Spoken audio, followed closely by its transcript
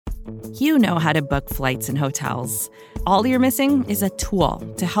You know how to book flights and hotels. All you're missing is a tool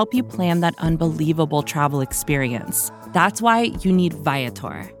to help you plan that unbelievable travel experience. That's why you need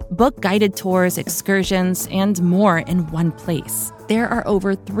Viator. Book guided tours, excursions, and more in one place. There are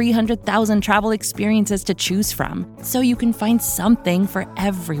over 300,000 travel experiences to choose from, so you can find something for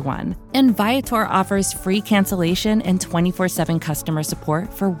everyone. And Viator offers free cancellation and 24/7 customer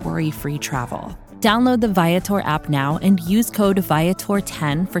support for worry-free travel. Download the Viator app now and use code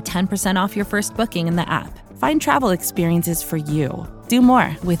Viator10 for 10% off your first booking in the app. Find travel experiences for you. Do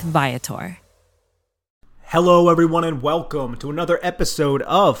more with Viator. Hello everyone and welcome to another episode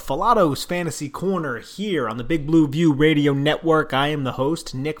of Falato's Fantasy Corner here on the Big Blue View Radio Network. I am the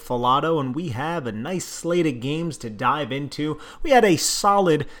host, Nick Falato, and we have a nice slate of games to dive into. We had a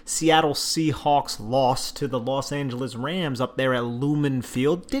solid Seattle Seahawks loss to the Los Angeles Rams up there at Lumen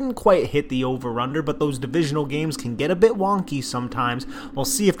Field. Didn't quite hit the over-under, but those divisional games can get a bit wonky sometimes. We'll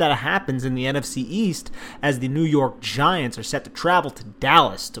see if that happens in the NFC East as the New York Giants are set to travel to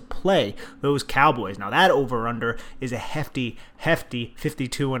Dallas to play those Cowboys. Now that over-under is a hefty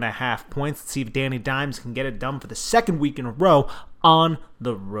 52.5 points. Let's see if Danny Dimes can get it done for the second week in a row on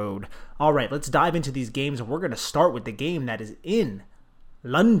the road. All right, let's dive into these games, and we're going to start with the game that is in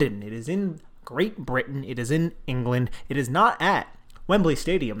London. It is in Great Britain. It is in England. It is not at Wembley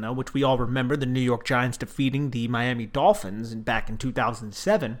Stadium, though, which we all remember the New York Giants defeating the Miami Dolphins back in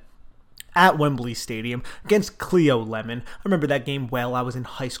 2007. At Wembley Stadium against Cleo Lemon. I remember that game well. I was in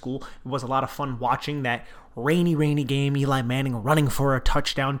high school. It was a lot of fun watching that rainy game. Eli Manning running for a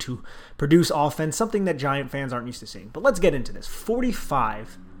touchdown to produce offense, something that Giant fans aren't used to seeing. But let's get into this.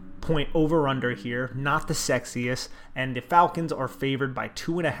 45-point over-under here, not the sexiest. And the Falcons are favored by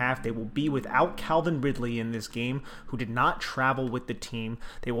 2.5. They will be without Calvin Ridley in this game, who did not travel with the team.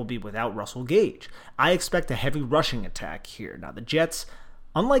 They will be without Russell Gage. I expect a heavy rushing attack here. Now, the Jets,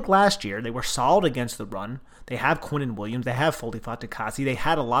 unlike last year, they were solid against the run. They have Quinnen Williams. They have Foley Fatukasi. They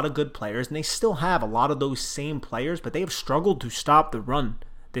had a lot of good players, and they still have a lot of those same players, but they have struggled to stop the run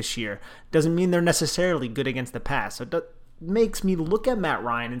this year. Doesn't mean they're necessarily good against the pass. So it makes me look at Matt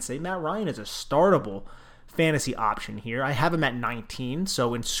Ryan and say Matt Ryan is a startable fantasy option here. I have him at 19,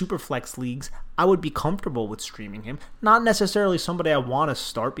 so in Superflex leagues, I would be comfortable with streaming him. Not necessarily somebody I want to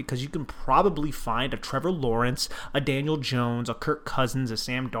start because you can probably find a Trevor Lawrence, a Daniel Jones, a Kirk Cousins, a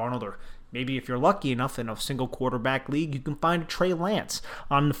Sam Darnold, or maybe if you're lucky enough in a single quarterback league, you can find a Trey Lance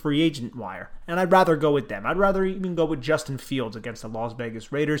on the free agent wire. And I'd rather go with them. I'd rather even go with Justin Fields against the Las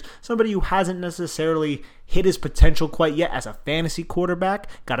Vegas Raiders, somebody who hasn't necessarily hit his potential quite yet as a fantasy quarterback.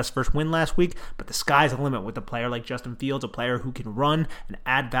 Got his first win last week, but the sky's the limit with a player like Justin Fields, a player who can run and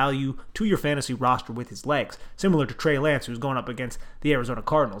add value to your fantasy roster with his legs. Similar to Trey Lance, who's going up against the Arizona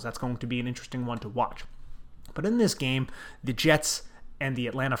Cardinals. That's going to be an interesting one to watch. But in this game, the Jets and the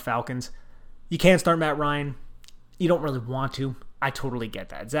Atlanta Falcons, you can't start Matt Ryan. You don't really want to. I totally get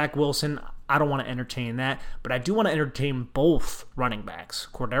that. Zach Wilson, I don't want to entertain that, but I do want to entertain both running backs,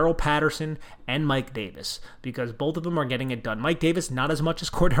 Cordero Patterson and Mike Davis, because both of them are getting it done. Mike Davis, not as much as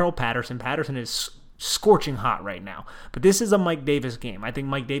Cordero Patterson. Patterson is scorching hot right now, but this is a Mike Davis game. I think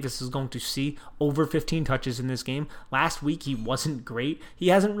Mike Davis is going to see over 15 touches in this game. Last week, he wasn't great. He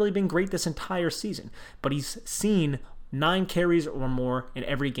hasn't really been great this entire season, but he's seen 9 carries or more in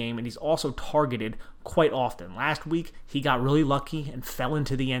every game, and he's also targeted quite often. Last week, he got really lucky and fell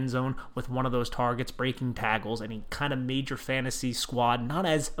into the end zone with one of those targets, breaking tackles, and he kind of made your fantasy squad not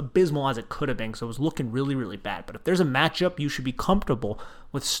as abysmal as it could have been, so it was looking really bad. But if there's a matchup you should be comfortable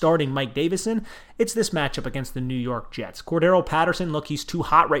with starting Mike Davis in, it's this matchup against the New York Jets. Cordero Patterson, look, he's too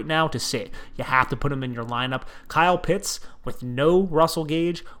hot right now to sit. You have to put him in your lineup. Kyle Pitts, with no Russell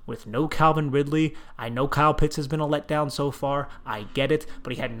Gage, with no Calvin Ridley. I know Kyle Pitts has been a letdown so far. I get it,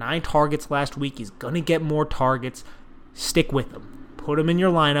 but he had 9 targets last week. He's going to get more targets. Stick with him. Put him in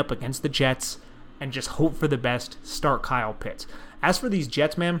your lineup against the Jets and just hope for the best. Start Kyle Pitts. As for these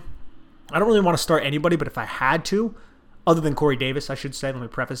Jets, man, I don't really want to start anybody, but if I had to, other than Corey Davis, I should say, let me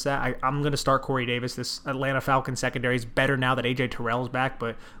preface that. I'm going to start Corey Davis. This Atlanta Falcons secondary is better now that A.J. Terrell is back,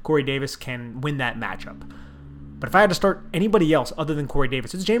 but Corey Davis can win that matchup. But if I had to start anybody else other than Corey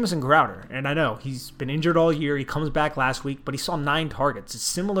Davis, it's Jamison Crowder. And I know he's been injured all year. He comes back last week, but he saw 9 targets. It's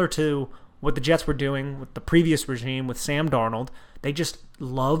similar to what the Jets were doing with the previous regime with Sam Darnold. They just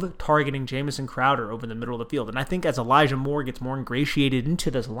love targeting Jamison Crowder over the middle of the field. And I think as Elijah Moore gets more ingratiated into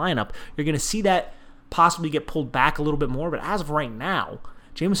this lineup, you're going to see that possibly get pulled back a little bit more. But as of right now,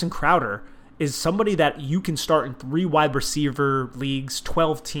 Jamison Crowder is somebody that you can start in 3 wide receiver leagues,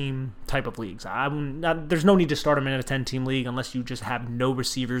 12-team type of leagues. There's no need to start him in a 10-team league unless you just have no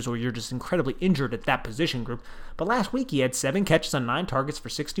receivers or you're just incredibly injured at that position group. But last week he had 7 catches on 9 targets for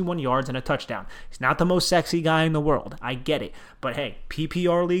 61 yards and a touchdown. He's not the most sexy guy in the world. I get it. But hey,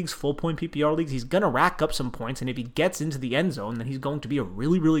 PPR leagues, full-point PPR leagues, he's going to rack up some points, and if he gets into the end zone, then he's going to be a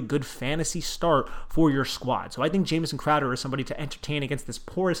really, really good fantasy start for your squad. So I think Jamison Crowder is somebody to entertain against this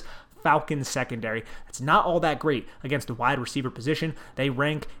porous Falcons secondary. It's not all that great against the wide receiver position. They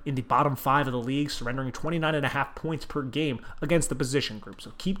rank in the bottom 5 of the league, surrendering 29.5 points per game against the position group.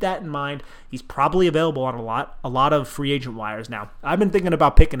 So keep that in mind. He's probably available on a lot of free agent wires now. I've been thinking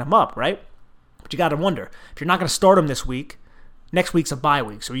about picking him up, right? But you got to wonder, if you're not going to start him this week, next week's a bye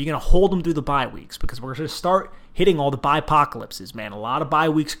week, so you're going to hold him through the bye weeks because we're going to start hitting all the bye apocalypses, man. A lot of bye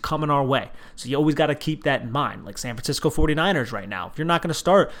weeks coming our way, so you always got to keep that in mind. Like San Francisco 49ers right now. If you're not going to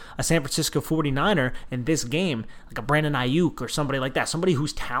start a San Francisco 49er in this game, like a Brandon Ayuk or somebody like that, somebody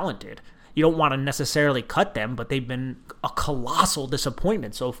who's talented, you don't want to necessarily cut them, but they've been a colossal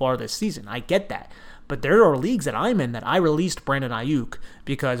disappointment so far this season. I get that. But there are leagues that I'm in that I released Brandon Ayuk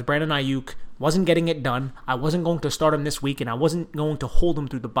because Brandon Ayuk wasn't getting it done. I wasn't going to start him this week, and I wasn't going to hold him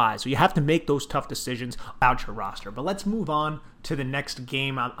through the bye. So you have to make those tough decisions about your roster. But let's move on to the next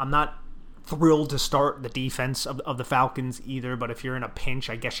game. I'm not thrilled to start the defense of the Falcons either, but if you're in a pinch,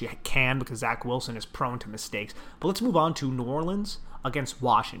 I guess you can because Zach Wilson is prone to mistakes. But let's move on to New Orleans against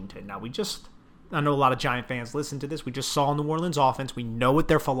Washington. Now, I know a lot of Giant fans listen to this. We just saw New Orleans offense. We know what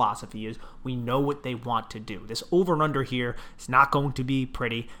their philosophy is. We know what they want to do. This over and under here is not going to be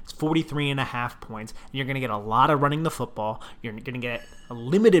pretty. It's 43.5 points. And you're going to get a lot of running the football. You're going to get a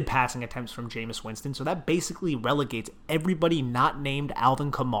limited passing attempts from Jameis Winston. So that basically relegates everybody not named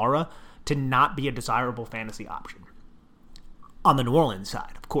Alvin Kamara to not be a desirable fantasy option. On the New Orleans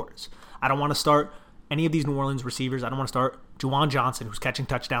side, of course, I don't want to start any of these New Orleans receivers. I don't want to start Juwan Johnson, who's catching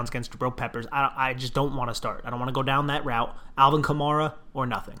touchdowns against Jabril Peppers. I just don't want to start. I don't want to go down that route. Alvin Kamara or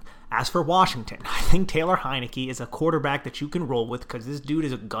nothing. As for Washington, I think Taylor Heinicke is a quarterback that you can roll with because this dude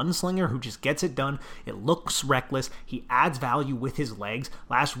is a gunslinger who just gets it done. It looks reckless. He adds value with his legs.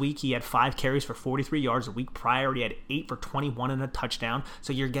 Last week, he had 5 carries for 43 yards. The week prior, he had 8 for 21 and a touchdown.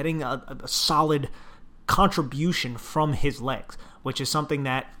 So you're getting a solid contribution from his legs, which is something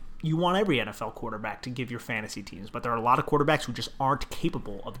that you want every NFL quarterback to give your fantasy teams, but there are a lot of quarterbacks who just aren't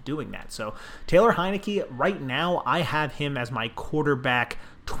capable of doing that. So Taylor Heinicke, right now, I have him as my quarterback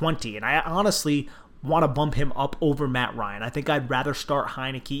 20, and I honestly want to bump him up over Matt Ryan. I think I'd rather start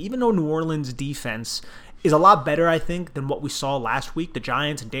Heinicke, even though New Orleans' defense is a lot better, I think, than what we saw last week. The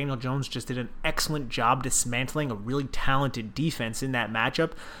Giants and Daniel Jones just did an excellent job dismantling a really talented defense in that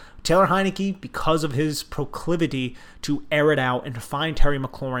matchup. Taylor Heinicke, because of his proclivity to air it out and to find Terry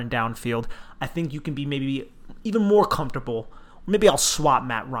McLaurin downfield, I think you can be maybe even more comfortable. Maybe I'll swap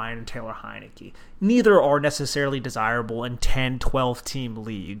Matt Ryan and Taylor Heinicke. Neither are necessarily desirable in 10, 12-team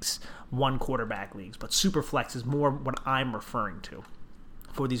leagues, one quarterback leagues, but Superflex is more what I'm referring to.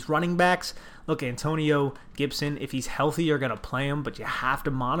 For these running backs, look, Antonio Gibson, if he's healthy, you're going to play him, but you have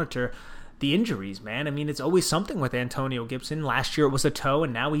to monitor the injuries, man. I mean, it's always something with Antonio Gibson. Last year it was a toe,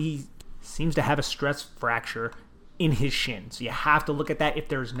 and now he seems to have a stress fracture in his shin. So you have to look at that. If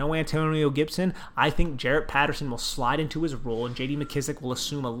there's no Antonio Gibson, I think Jarrett Patterson will slide into his role, and J.D. McKissic will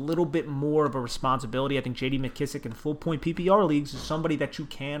assume a little bit more of a responsibility. I think J.D. McKissic in full-point PPR leagues is somebody that you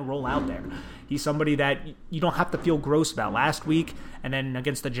can roll out there. He's somebody that you don't have to feel gross about. Last week, and then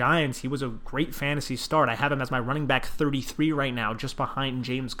against the Giants, he was a great fantasy start. I have him as my running back 33 right now, just behind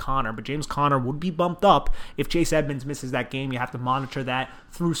James Conner. But James Conner would be bumped up if Chase Edmonds misses that game. You have to monitor that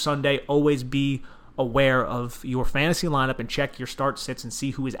through Sunday. Always be aware of your fantasy lineup and check your start sits and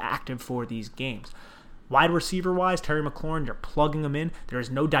see who is active for these games. Wide receiver wise, Terry McLaurin, you're plugging him in. There is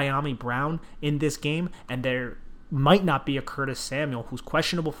no Diami Brown in this game, and there might not be a Curtis Samuel, who's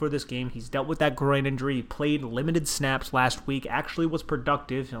questionable for this game. He's dealt with that groin injury. He played limited snaps last week, actually was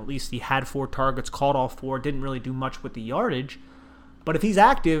productive. At least he had 4 targets, caught all 4, didn't really do much with the yardage. But if he's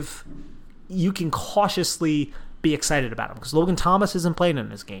active, you can cautiously be excited about him because Logan Thomas isn't playing in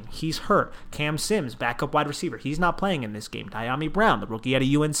this game. He's hurt. Cam Sims, backup wide receiver, he's not playing in this game. Diami Brown, the rookie out of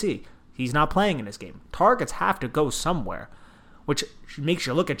UNC, he's not playing in this game. Targets have to go somewhere, which makes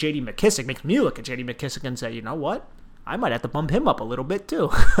you look at J.D. McKissic, makes me look at J.D. McKissic and say, you know what? I might have to bump him up a little bit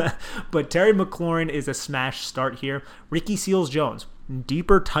too. But Terry McLaurin is a smash start here. Ricky Seals-Jones,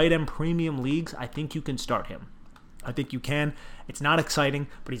 deeper tight end premium leagues, I think you can start him. I think you can. It's not exciting,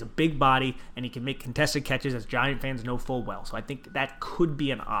 but he's a big body, and he can make contested catches, as Giant fans know full well. So I think that could be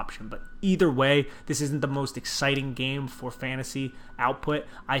an option. But either way, this isn't the most exciting game for fantasy output.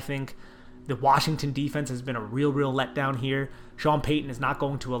 I think The Washington defense has been a real letdown here. Sean Payton is not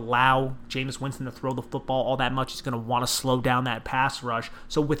going to allow Jameis Winston to throw the football all that much. He's going to want to slow down that pass rush.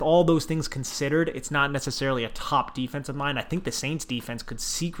 So with all those things considered, it's not necessarily a top defense of mine. I think the Saints defense could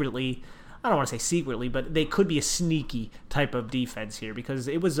secretly, I don't want to say secretly, but they could be a sneaky type of defense here because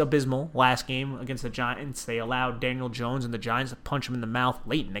it was abysmal last game against the Giants. They allowed Daniel Jones and the Giants to punch him in the mouth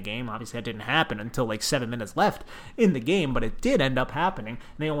late in the game. Obviously, that didn't happen until like 7 minutes left in the game, but it did end up happening.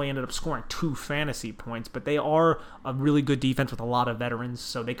 And they only ended up scoring 2 fantasy points, but they are a really good defense with a lot of veterans,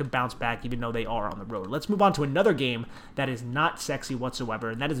 so they could bounce back even though they are on the road. Let's move on to another game that is not sexy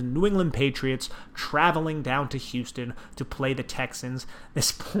whatsoever, and that is the New England Patriots traveling down to Houston to play the Texans.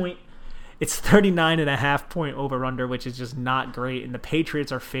 This point, it's 39.5 point over-under, which is just not great, and the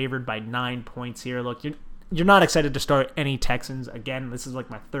Patriots are favored by 9 points here. Look, you're not excited to start any Texans. Again, this is like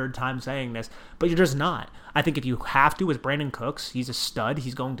my 3rd time saying this, but you're just not. I think if you have to, with Brandon Cooks, he's a stud.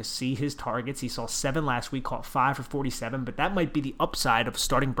 He's going to see his targets. He saw 7 last week, caught 5 for 47, but that might be the upside of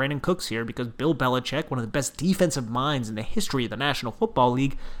starting Brandon Cooks here because Bill Belichick, one of the best defensive minds in the history of the National Football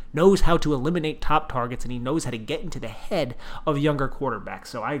League, knows how to eliminate top targets, and he knows how to get into the head of younger quarterbacks.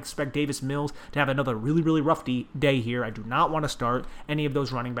 So I expect Davis Mills to have another really rough day here. I do not want to start any of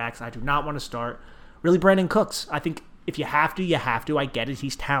those running backs. I do not want to start really Brandon Cooks. I think if you have to, you have to. I get it.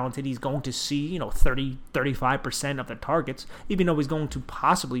 He's talented. He's going to see, 35% of the targets, even though he's going to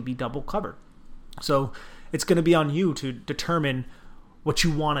possibly be double covered. So it's going to be on you to determine what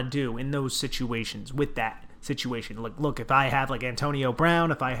you want to do in those situations with that situation. Look, if I have like Antonio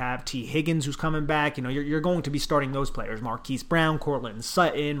Brown, if I have T. Higgins who's coming back, you're going to be starting those players. Marquise Brown, Cortland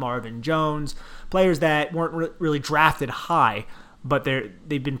Sutton, Marvin Jones, players that weren't really drafted high, but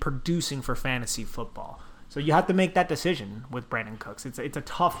they've been producing for fantasy football. So you have to make that decision with Brandon Cooks. It's a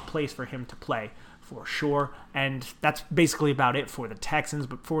tough place for him to play for sure, and that's basically about it for the Texans.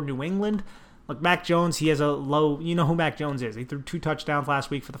 But for New England, look, Mac Jones, he has a low, you know who Mac Jones is. He threw 2 touchdowns last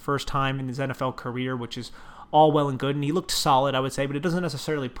week for the first time in his NFL career, which is all well and good, and he looked solid, I would say, but it doesn't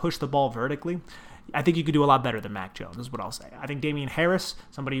necessarily push the ball vertically. I think you could do a lot better than Mac Jones, is what I'll say. I think Damian Harris,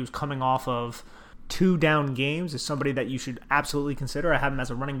 somebody who's coming off of 2 down games, is somebody that you should absolutely consider. I have him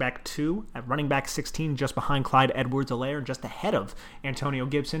as a running back 2, at running back 16, just behind Clyde Edwards-Helaire and just ahead of Antonio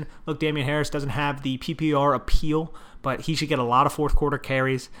Gibson. Look, Damian Harris doesn't have the PPR appeal, but he should get a lot of fourth quarter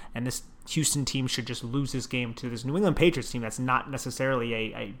carries, and this Houston team should just lose this game to this New England Patriots team that's not necessarily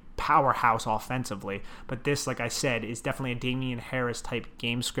a powerhouse offensively. But this, like I said, is definitely a Damian Harris type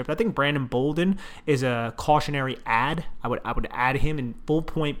game script. I think Brandon Bolden is a cautionary add. I would add him in full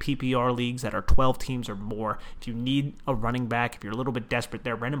point PPR leagues that are 12 teams or more. If you need a running back, if you're a little bit desperate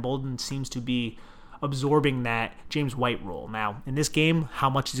there, Brandon Bolden seems to be absorbing that James White role. Now, in this game, how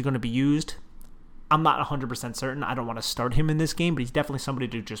much is he going to be used? I'm not 100% certain. I don't want to start him in this game, but he's definitely somebody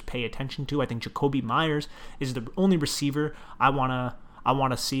to just pay attention to. I think Jacoby Myers is the only receiver I want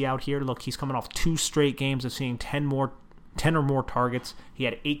to see out here. Look, he's coming off 2 straight games of seeing 10 or more targets. He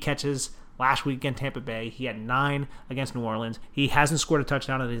had 8 catches last week against Tampa Bay. He had 9 against New Orleans. He hasn't scored a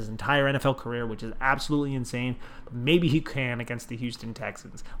touchdown in his entire NFL career, which is absolutely insane. But maybe he can against the Houston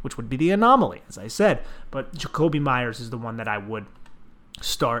Texans, which would be the anomaly, as I said. But Jacoby Myers is the one that I would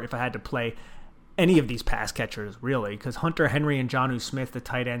start if I had to play any of these pass catchers, really, because Hunter Henry and Jonnu Smith, the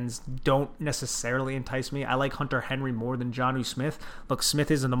tight ends, don't necessarily entice me. I like Hunter Henry more than Jonnu Smith. Look,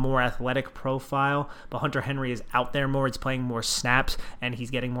 Smith is in the more athletic profile, but Hunter Henry is out there more. He's playing more snaps, and he's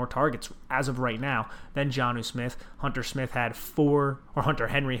getting more targets as of right now than Jonnu Smith. Hunter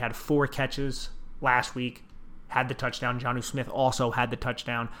Henry had 4 catches last week, had the touchdown. Jonnu Smith also had the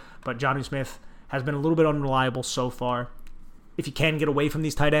touchdown, but Jonnu Smith has been a little bit unreliable so far. If you can get away from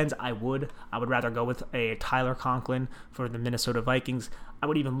these tight ends, I would rather go with a Tyler Conklin for the Minnesota Vikings. I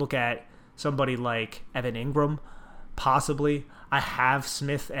would even look at somebody like Evan Ingram, possibly. I have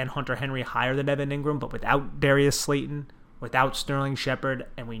Smith and Hunter Henry higher than Evan Ingram, but without Darius Slayton, without Sterling Shepard,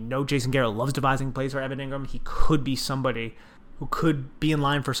 and we know Jason Garrett loves devising plays for Evan Ingram, he could be somebody who could be in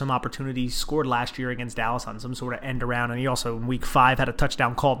line for some opportunities. Scored last year against Dallas on some sort of end around, and he also in week 5 had a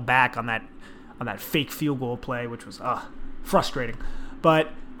touchdown called back on that fake field goal play, which was frustrating. But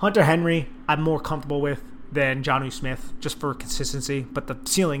Hunter Henry, I'm more comfortable with than Jonnu Smith, just for consistency. But the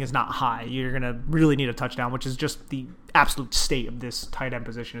ceiling is not high. You're going to really need a touchdown, which is just the absolute state of this tight end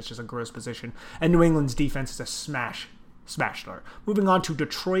position. It's just a gross position. And New England's defense is a smash start. Moving on to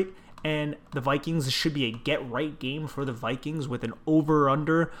Detroit and the Vikings. This should be a get-right game for the Vikings with an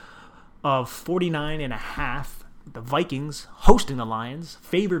over-under of 49.5. The Vikings hosting the Lions,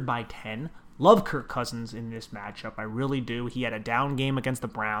 favored by 10. Love Kirk Cousins in this matchup. I really do. He had a down game against the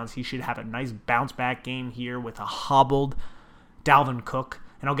Browns. He should have a nice bounce-back game here with a hobbled Dalvin Cook.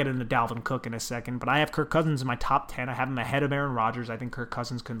 and I'll get into Dalvin Cook in a second, but I have Kirk Cousins in my top 10. I have him ahead of Aaron Rodgers. I think Kirk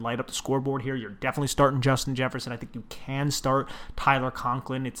Cousins can light up the scoreboard here. You're definitely starting Justin Jefferson. I think you can start Tyler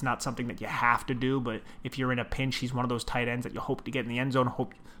Conklin. It's not something that you have to do, but if you're in a pinch, he's one of those tight ends that you hope to get in the end zone.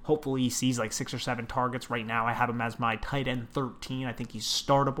 Hopefully he sees like 6 or 7 targets. Right now I have him as my tight end 13. I think he's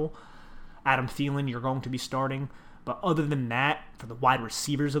startable. Adam Thielen, you're going to be starting. But other than that, for the wide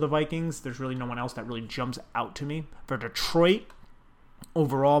receivers of the Vikings, there's really no one else that really jumps out to me. For Detroit,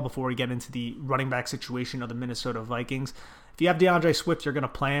 overall, before we get into the running back situation of the Minnesota Vikings, if you have DeAndre Swift, you're going to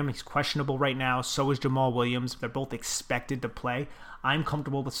play him. He's questionable right now. So is Jamal Williams. They're both expected to play. I'm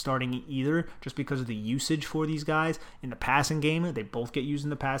comfortable with starting either just because of the usage for these guys in the passing game. They both get used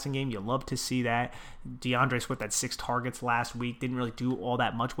in the passing game. You love to see that. DeAndre Swift had 6 targets last week. Didn't really do all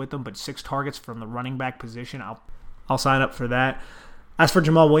that much with them, but 6 targets from the running back position. I'll sign up for that. As for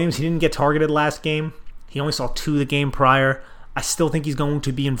Jamal Williams, he didn't get targeted last game. He only saw 2 the game prior. I still think he's going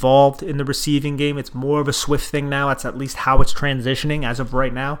to be involved in the receiving game. It's more of a Swift thing now. That's at least how it's transitioning as of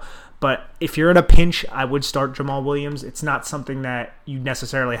right now. But if you're in a pinch, I would start Jamal Williams. It's not something that you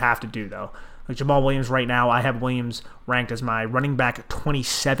necessarily have to do, though. Like Jamal Williams right now, I have Williams ranked as my running back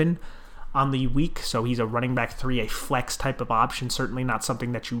 27 on the week. So he's a running back 3, a flex type of option. Certainly not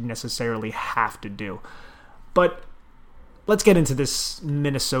something that you necessarily have to do. But let's get into this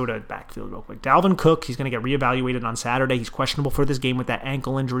Minnesota backfield real quick. Dalvin Cook, he's going to get reevaluated on Saturday. He's questionable for this game with that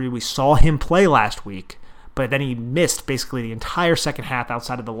ankle injury. We saw him play last week, but then he missed basically the entire second half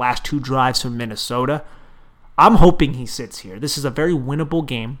outside of the last 2 drives from Minnesota. I'm hoping he sits here. This is a very winnable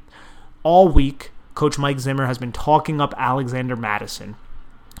game. All week, Coach Mike Zimmer has been talking up Alexander Mattison.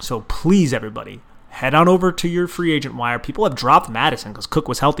 So please, everybody, head on over to your free agent wire. People have dropped Madison because Cook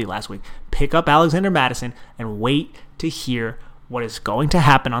was healthy last week. Pick up Alexander Mattison and wait to hear what is going to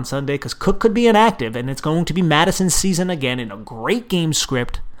happen on Sunday because Cook could be inactive, and it's going to be Madison's season again in a great game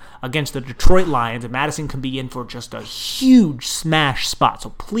script against the Detroit Lions, and Madison can be in for just a huge smash spot. So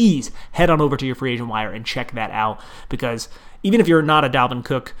please head on over to your free agent wire and check that out because even if you're not a Dalvin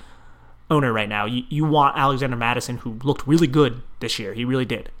Cook owner right now, you want Alexander Mattison, who looked really good this year. He really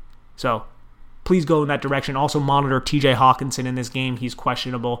did. So please go in that direction. Also monitor TJ Hawkinson in this game. He's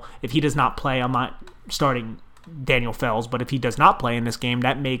questionable. If he does not play, I'm not starting Daniel Fells, but if he does not play in this game,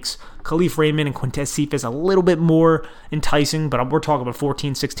 that makes Khalif Raymond and Quintez Cephas a little bit more enticing, but we're talking about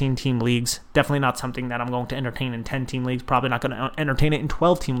 14, 16-team leagues. Definitely not something that I'm going to entertain in 10-team leagues. Probably not going to entertain it in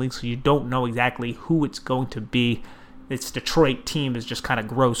 12-team leagues, so you don't know exactly who it's going to be. This Detroit team is just kind of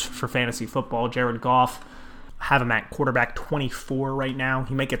gross for fantasy football. Jared Goff, have him at quarterback 24 right now.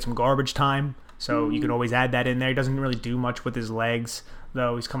 He might get some garbage time, so you can always add that in there. He doesn't really do much with his legs,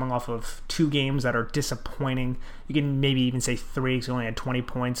 though. He's coming off of 2 games that are disappointing. You can maybe even say 3 because he only had 20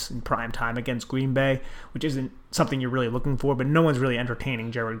 points in prime time against Green Bay, which isn't something you're really looking for, but no one's really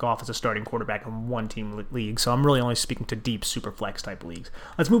entertaining Jared Goff as a starting quarterback in 1-team league, so I'm really only speaking to deep super flex type leagues.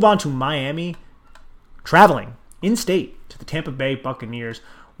 Let's move on to Miami, traveling in-state to the Tampa Bay Buccaneers,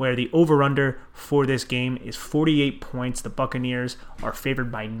 where the over-under for this game is 48 points. The Buccaneers are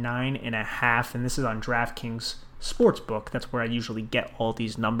favored by 9.5, and this is on DraftKings Sportsbook. That's where I usually get all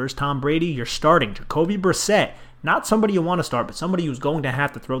these numbers. Tom Brady, you're starting. Jacoby Brissett, not somebody you want to start, but somebody who's going to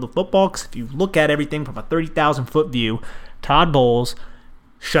have to throw the football, because if you look at everything from a 30,000-foot view, Todd Bowles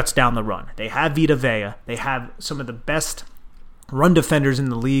shuts down the run. They have Vita Vea. They have some of the best run defenders in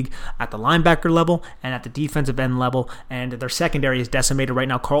the league at the linebacker level and at the defensive end level, and their secondary is decimated right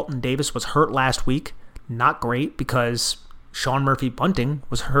now. Carlton Davis was hurt last week. Not great because Sean Murphy-Bunting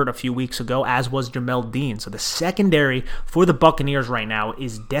was hurt a few weeks ago, as was Jamel Dean. So the secondary for the Buccaneers right now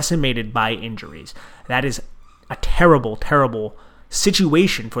is decimated by injuries. That is a terrible, terrible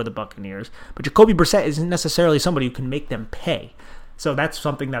situation for the Buccaneers. But Jacoby Brissett isn't necessarily somebody who can make them pay. So that's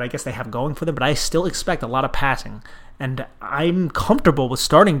something that I guess they have going for them, but I still expect a lot of passing. And I'm comfortable with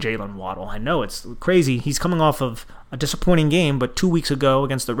starting Jalen Waddle. I know it's crazy. He's coming off of a disappointing game, but 2 weeks ago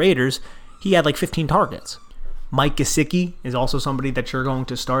against the Raiders, he had like 15 targets. Mike Gesicki is also somebody that you're going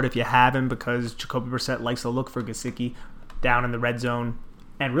to start if you have him, because Jacoby Brissett likes to look for Gesicki down in the red zone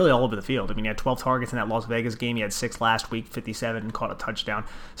and really all over the field. I mean, he had 12 targets in that Las Vegas game. He had 6 last week, 57, and caught a touchdown.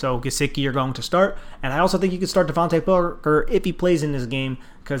 So Gesicki you're going to start. And I also think you could start Devontae Booker if he plays in this game,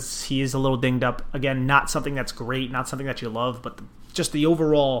 because he is a little dinged up. Again, not something that's great, not something that you love, but just the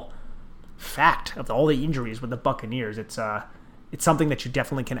overall fact of all the injuries with the Buccaneers, it's something that you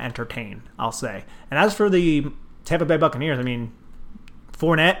definitely can entertain, I'll say. And as for the Tampa Bay Buccaneers, I mean,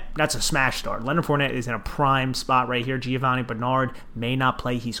 Fournette, that's a smash start. Leonard Fournette is in a prime spot right here. Giovanni Bernard may not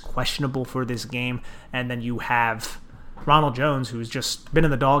play. He's questionable for this game. And then you have Ronald Jones, who's just been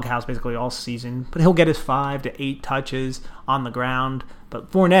in the doghouse basically all season, but he'll get his 5 to 8 touches on the ground.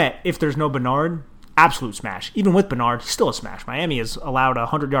 But Fournette, if there's no Bernard, absolute smash. Even with Bernard, still a smash. Miami has allowed a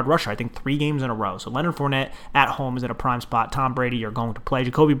 100-yard rusher, I think, 3 games in a row. So Leonard Fournette at home is in a prime spot. Tom Brady, you're going to play.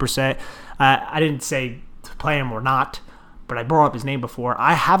 Jacoby Brissett, I didn't say to play him or not, but I brought up his name before.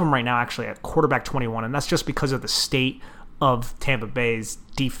 I have him right now actually at quarterback 21, and that's just because of the state of Tampa Bay's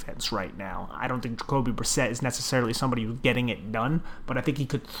defense right now. I don't think Jacoby Brissett is necessarily somebody who's getting it done, but I think he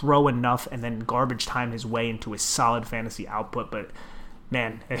could throw enough and then garbage time his way into a solid fantasy output. But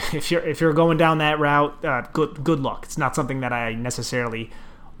man, if you're going down that route, good luck. It's not something that I necessarily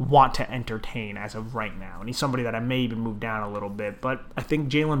want to entertain as of right now. And he's somebody that I may even move down a little bit. But I think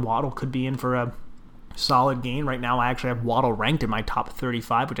Jalen Waddle could be in for a solid game. Right now, I actually have Waddle ranked in my top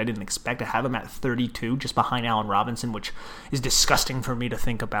 35, which I didn't expect to have him at 32, just behind Allen Robinson, which is disgusting for me to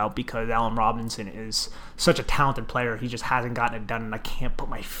think about because Allen Robinson is such a talented player. He just hasn't gotten it done, and I can't put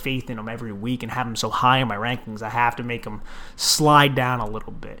my faith in him every week and have him so high in my rankings. I have to make him slide down a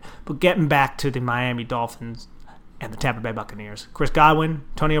little bit. But getting back to the Miami Dolphins and the Tampa Bay Buccaneers, Chris Godwin,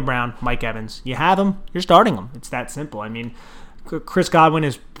 Antonio Brown, Mike Evans. You have them, you're starting them. It's that simple. I mean, Chris Godwin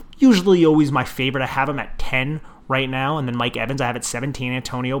is usually always my favorite. I have him at 10 right now, and then Mike Evans I have at 17.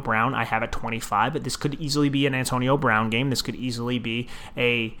 Antonio Brown I have at 25, but this could easily be an Antonio Brown game. This could easily be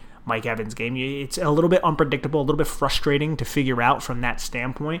a Mike Evans game. It's a little bit unpredictable, a little bit frustrating to figure out from that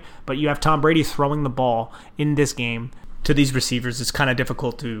standpoint, but you have Tom Brady throwing the ball in this game to these receivers. It's kind of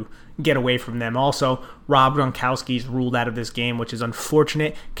difficult to get away from them. Also, Rob Gronkowski is ruled out of this game, which is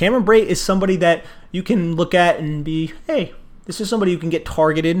unfortunate. Cameron Brate is somebody that you can look at and be, hey, this is somebody who can get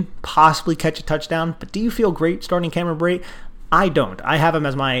targeted, possibly catch a touchdown, but do you feel great starting Cameron Brate? I don't. I have him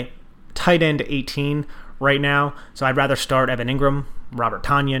as my tight end 18 right now, so I'd rather start Evan Ingram, Robert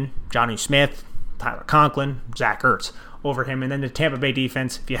Tonyan, Jonnu Smith, Tyler Conklin, Zach Ertz over him, and then the Tampa Bay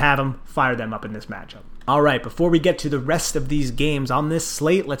defense, if you have them, fire them up in this matchup. All right, before we get to the rest of these games on this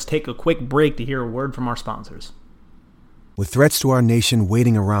slate, let's take a quick break to hear a word from our sponsors. With threats to our nation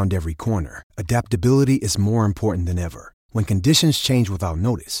waiting around every corner, adaptability is more important than ever. When conditions change without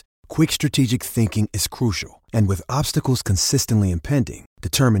notice, quick strategic thinking is crucial. And with obstacles consistently impending,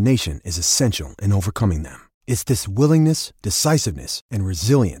 determination is essential in overcoming them. It's this willingness, decisiveness, and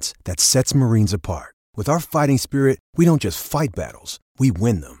resilience that sets Marines apart. With our fighting spirit, we don't just fight battles, we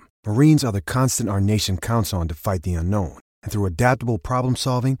win them. Marines are the constant our nation counts on to fight the unknown. And through adaptable problem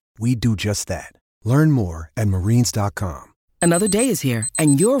solving, we do just that. Learn more at marines.com. Another day is here,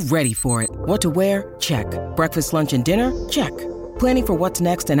 and you're ready for it. What to wear? Check. Breakfast, lunch, and dinner? Check. Planning for what's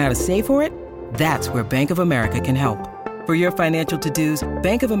next and how to save for it? That's where Bank of America can help. For your financial to-dos,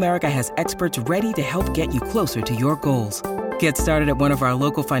 Bank of America has experts ready to help get you closer to your goals. Get started at one of our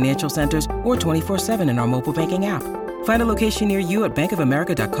local financial centers or 24/7 in our mobile banking app. Find a location near you at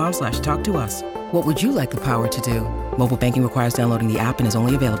bankofamerica.com/talktous. What would you like the power to do? Mobile banking requires downloading the app and is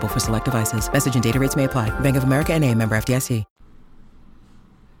only available for select devices. Message and data rates may apply. Bank of America NA, member FDIC.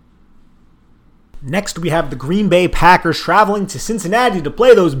 Next, we have the Green Bay Packers traveling to Cincinnati to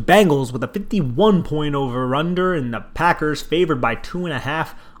play those Bengals with a 51-point over-under, and the Packers favored by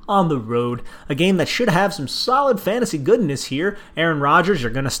 2.5 on the road. A game that should have some solid fantasy goodness here. Aaron Rodgers, you're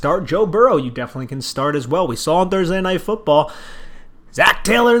going to start. Joe Burrow, you definitely can start as well. We saw on Thursday Night Football, Zach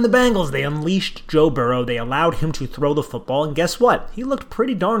Taylor and the Bengals, they unleashed Joe Burrow. They allowed him to throw the football, and guess what? He looked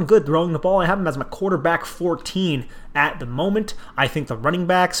pretty darn good throwing the ball. I have him as my quarterback 14 at the moment. I think the running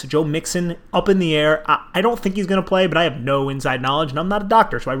backs, Joe Mixon, up in the air. I don't think he's going to play, but I have no inside knowledge, and I'm not a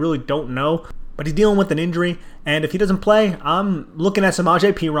doctor, so I really don't know. But he's dealing with an injury, and if he doesn't play, I'm looking at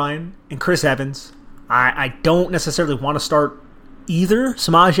Samaje Perine and Chris Evans. I don't necessarily want to start either.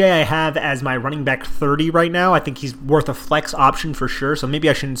 Samaje I have as my running back 30 right now. I think he's worth a flex option for sure, so maybe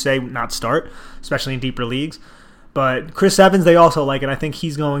I shouldn't say not start, especially in deeper leagues. But Chris Evans, they also like it. I think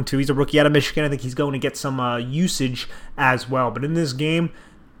he's a rookie out of Michigan. I think he's going to get some usage as well. But in this game,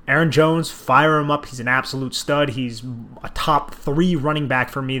 Aaron Jones, fire him up. He's an absolute stud. He's a top 3 running back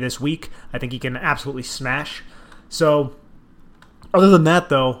for me this week. I think he can absolutely smash. So, other than that,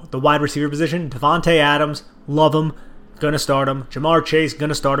 though, the wide receiver position, Devontae Adams, love him. Going to start him. Jamar Chase, going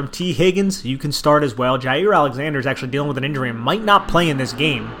to start him. T. Higgins, you can start as well. Jair Alexander is actually dealing with an injury and might not play in this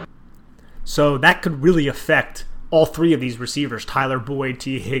game. So that could really affect all 3 of these receivers, Tyler Boyd,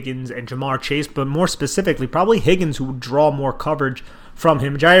 T. Higgins, and Jamar Chase, but more specifically, probably Higgins, who would draw more coverage from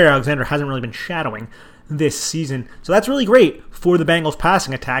him. Jair Alexander hasn't really been shadowing this season. So that's really great for the Bengals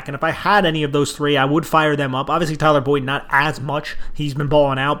passing attack, and if I had any of those 3, I would fire them up. Obviously, Tyler Boyd, not as much. He's been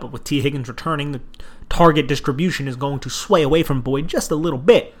balling out, but with T. Higgins returning, the target distribution is going to sway away from Boyd just a little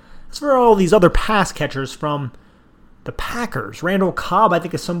bit. As for all these other pass catchers from the Packers. Randall Cobb, I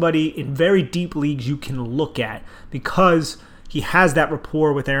think, is somebody in very deep leagues you can look at because he has that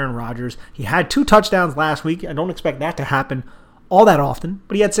rapport with Aaron Rodgers. He had 2 touchdowns last week. I don't expect that to happen all that often,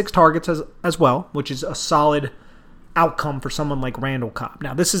 but he had 6 targets as well, which is a solid outcome for someone like Randall Cobb.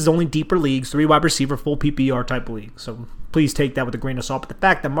 Now, this is only deeper leagues, 3 wide receiver, full PPR type league, so please take that with a grain of salt. But the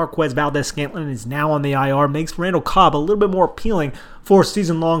fact that Marquez Valdes-Scantling is now on the IR makes Randall Cobb a little bit more appealing for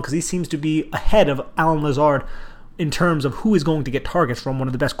season long because he seems to be ahead of Allen Lazard in terms of who is going to get targets from one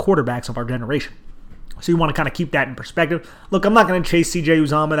of the best quarterbacks of our generation. So you want to kind of keep that in perspective. Look, I'm not going to chase CJ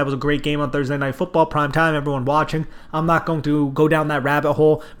Uzomah. That was a great game on Thursday Night Football, prime time, everyone watching. I'm not going to go down that rabbit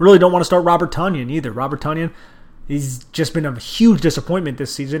hole. Really don't want to start Robert Tonyan either. Robert Tonyan, he's just been a huge disappointment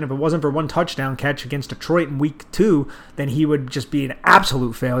this season. If it wasn't for 1 touchdown catch against Detroit in week 2, then he would just be an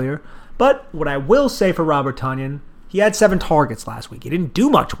absolute failure. But what I will say for Robert Tonyan, he had 7 targets last week. He didn't do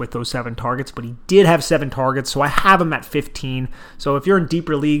much with those 7 targets, but he did have 7 targets, so I have him at 15. So if you're in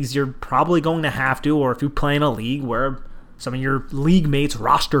deeper leagues, you're probably going to have to, or if you play in a league where some of your league mates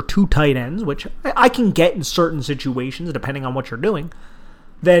roster 2 tight ends, which I can get in certain situations depending on what you're doing,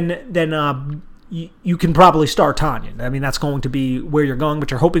 then you can probably start Tonyan. I mean, that's going to be where you're going, but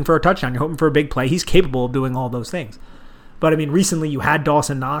you're hoping for a touchdown. You're hoping for a big play. He's capable of doing all those things. But, I mean, recently you had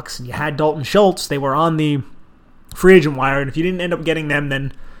Dawson Knox and you had Dalton Schultz. They were on the free agent wire, and if you didn't end up getting them,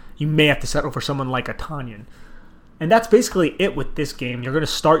 then you may have to settle for someone like a Tonyan. And that's basically it with this game. You're going to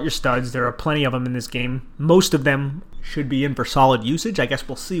start your studs. There are plenty of them in this game. Most of them should be in for solid usage. I guess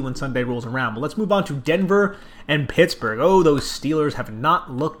we'll see when Sunday rolls around. But let's move on to Denver and Pittsburgh. Oh, those Steelers have not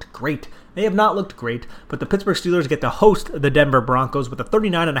looked great. They have not looked great, but the Pittsburgh Steelers get to host the Denver Broncos with a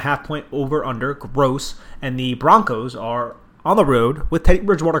 39.5-point over-under gross, and the Broncos are on the road with Teddy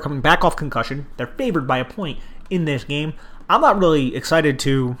Bridgewater coming back off concussion. They're favored by a point in this game. I'm not really excited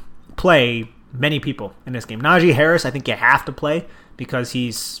to play many people in this game. Najee Harris, I think you have to play because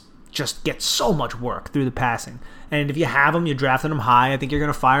he's just gets so much work through the passing. And if you have him, you're drafting him high, I think you're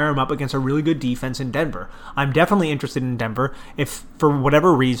going to fire him up against a really good defense in Denver. I'm definitely interested in Denver. If for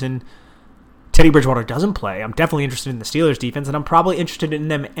whatever reason Teddy Bridgewater doesn't play, I'm definitely interested in the Steelers defense, and I'm probably interested in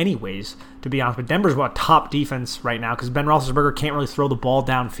them anyways, to be honest. But Denver's a top defense right now because Ben Roethlisberger can't really throw the ball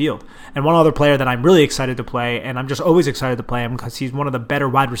downfield. And one other player that I'm really excited to play, and I'm just always excited to play him because he's one of the better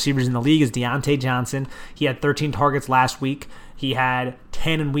wide receivers in the league, is Deontay Johnson. He had 13 targets last week. He had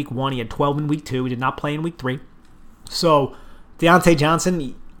 10 in week 1. He had 12 in week 2. He did not play in week 3. So Deontay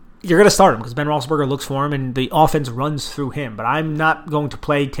Johnson, you're going to start him because Ben Roethlisberger looks for him and the offense runs through him. But I'm not going to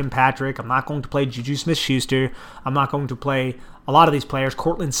play Tim Patrick. I'm not going to play Juju Smith-Schuster. I'm not going to play a lot of these players.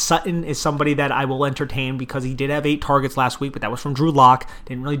 Courtland Sutton is somebody that I will entertain because he did have 8 targets last week, but that was from Drew Lock.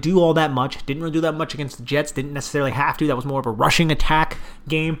 Didn't really do all that much. Didn't really do that much against the Jets. Didn't necessarily have to. That was more of a rushing attack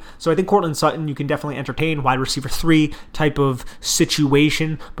game. So I think Courtland Sutton you can definitely entertain. Wide receiver 3 type of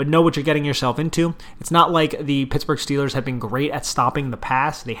situation, but know what you're getting yourself into. It's not like the Pittsburgh Steelers have been great at stopping the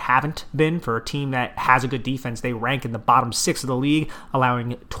pass. They haven't been for a team that has a good defense. They rank in the bottom 6 of the league,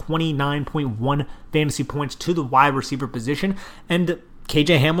 allowing 29.1 fantasy points to the wide receiver position. And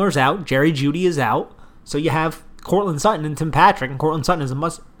KJ Hamler's out. Jerry Jeudy is out. So you have Courtland Sutton and Tim Patrick. And Courtland Sutton is a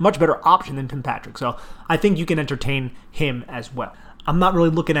much better option than Tim Patrick. So I think you can entertain him as well. I'm not really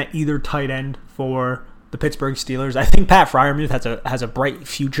looking at either tight end for the Pittsburgh Steelers. I think Pat Freiermuth has a bright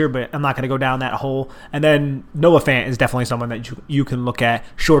future, but I'm not going to go down that hole. And then Noah Fant is definitely someone that you can look at.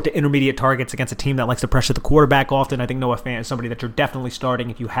 Short to intermediate targets against a team that likes to pressure the quarterback often. I think Noah Fant is somebody that you're definitely starting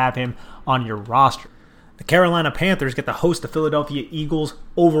if you have him on your roster. The Carolina Panthers get to host the Philadelphia Eagles.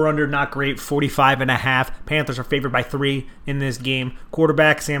 Over-under, not great, 45.5. Panthers are favored by 3 in this game.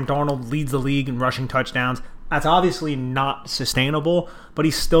 Quarterback Sam Darnold leads the league in rushing touchdowns. That's obviously not sustainable, but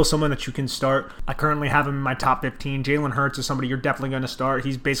he's still someone that you can start. I currently have him in my top 15. Jalen Hurts is somebody you're definitely going to start.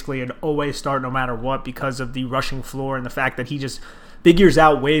 He's basically an always start no matter what because of the rushing floor and the fact that he just figures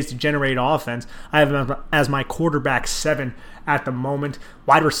out ways to generate offense. I have him as my quarterback 7 at the moment.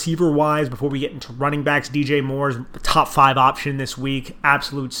 Wide receiver-wise, before we get into running backs, DJ Moore's top 5 option this week.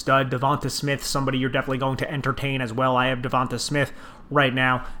 Absolute stud. Devonta Smith, somebody you're definitely going to entertain as well. I have Devonta Smith right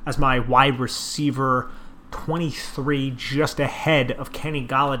now as my wide receiver 23, just ahead of Kenny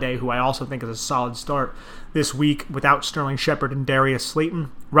Golladay, who I also think is a solid start this week without Sterling Shepard and Darius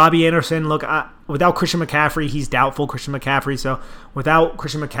Slayton. Robbie Anderson, look, without Christian McCaffrey, he's doubtful, Christian McCaffrey. So without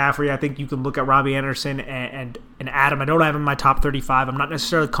Christian McCaffrey, I think you can look at Robbie Anderson and Adam. I don't have him in my top 35. I'm not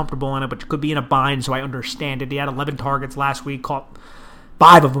necessarily comfortable in it, but you could be in a bind, so I understand it. He had 11 targets last week, caught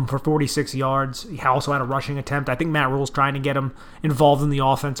 5 of them for 46 yards. He also had a rushing attempt. I think Matt Rule's trying to get him involved in the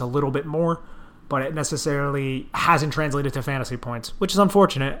offense a little bit more, but it necessarily hasn't translated to fantasy points, which is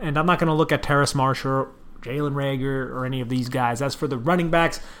unfortunate. And I'm not going to look at Terrace Marshall Jalen Reagor or any of these guys. As for the running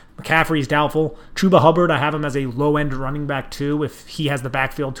backs, McCaffrey's doubtful. Chuba Hubbard, I have him as a low-end running back too. If he has the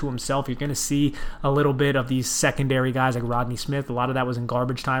backfield to himself, you're going to see a little bit of these secondary guys like Rodney Smith. A lot of that was in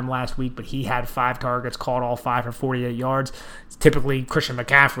garbage time last week, but he had 5 targets, caught all 5 for 48 yards. It's typically Christian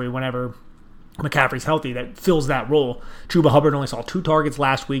McCaffrey whenever McCaffrey's healthy that fills that role. Chuba Hubbard only saw 2 targets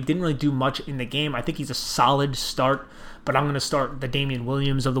last week, didn't really do much in the game. I think he's a solid start, but I'm going to start the Damian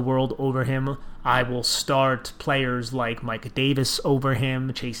Williams of the world over him. I will start players like Micah Davis over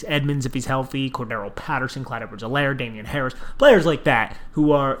him, Chase Edmonds if he's healthy, Cordero Patterson, Clyde Edwards-Helaire, Damian Harris, players like that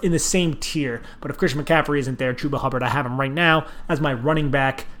who are in the same tier. But if Christian McCaffrey isn't there, Chuba Hubbard, I have him right now as my running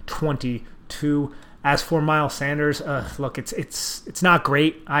back 22. As for Miles Sanders, look, it's not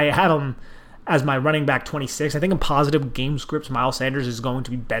great. I have him as my running back 26. I think in positive game scripts, Miles Sanders is going to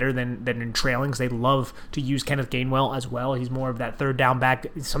be better than in trailings. They love to use Kenneth Gainwell as well. He's more of that third down back,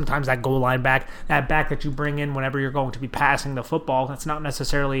 sometimes that goal line back, that back that you bring in whenever you're going to be passing the football. That's not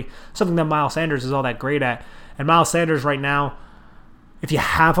necessarily something that Miles Sanders is all that great at. And Miles Sanders right now, if you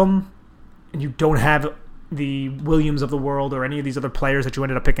have him and you don't have the Williams of the world or any of these other players that you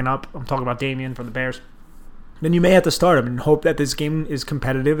ended up picking up, I'm talking about Damian from the Bears, then you may have to start him and hope that this game is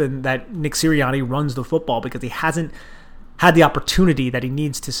competitive and that Nick Sirianni runs the football, because he hasn't had the opportunity that he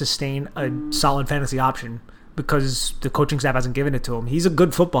needs to sustain a solid fantasy option because the coaching staff hasn't given it to him. He's a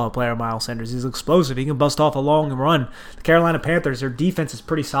good football player, Miles Sanders. He's explosive. He can bust off a long run. The Carolina Panthers, their defense is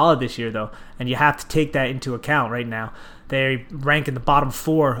pretty solid this year, though, and you have to take that into account right now. They rank in the bottom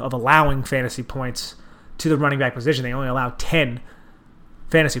 4 of allowing fantasy points to the running back position. They only allow 10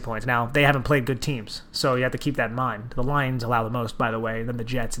 fantasy points. Now, they haven't played good teams, so you have to keep that in mind. The Lions allow the most, by the way, then the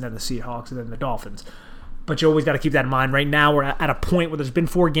Jets, and then the Seahawks, and then the Dolphins. But you always got to keep that in mind. Right now, we're at a point where there's been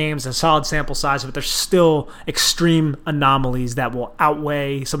 4 games, a solid sample size, but there's still extreme anomalies that will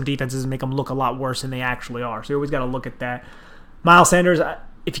outweigh some defenses and make them look a lot worse than they actually are. So you always got to look at that. Miles Sanders,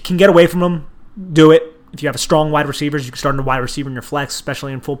 if you can get away from him, do it. If you have a strong wide receivers, you can start a wide receiver in your flex,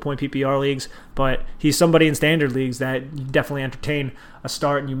 especially in full-point PPR leagues. But he's somebody in standard leagues that you definitely entertain a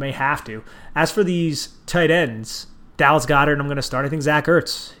start, and you may have to. As for these tight ends, Dallas Goedert, I'm going to start. I think Zach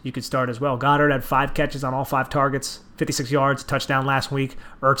Ertz, you could start as well. Goedert had 5 catches on all 5 targets, 56 yards, touchdown last week.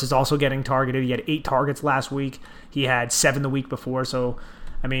 Ertz is also getting targeted. He had 8 targets last week. He had 7 the week before. So,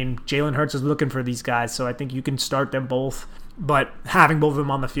 I mean, Jalen Hurts is looking for these guys, so I think you can start them both. But having both of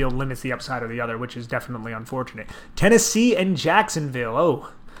them on the field limits the upside of the other, which is definitely unfortunate. Tennessee and Jacksonville.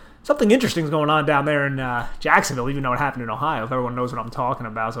 Oh, something interesting is going on down there in Jacksonville, even though it happened in Ohio, if everyone knows what I'm talking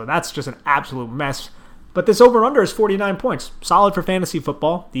about. So that's just an absolute mess. But this over-under is 49 points. Solid for fantasy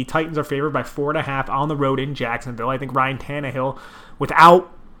football. The Titans are favored by 4.5 on the road in Jacksonville. I think Ryan Tannehill,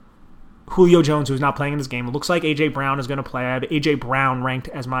 without Julio Jones, who's not playing in this game, it looks like A.J. Brown is going to play. I have A.J. Brown ranked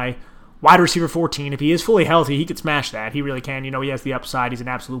as my wide receiver 14. If he is fully healthy, he could smash that. He really can. You know, he has the upside. He's an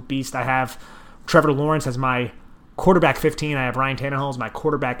absolute beast. I have Trevor Lawrence as my quarterback 15. I have Ryan Tannehill as my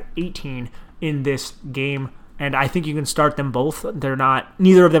quarterback 18 in this game. And I think you can start them both.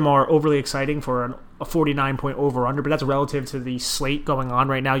 Neither of them are overly exciting for a 49-point over-under, but that's relative to the slate going on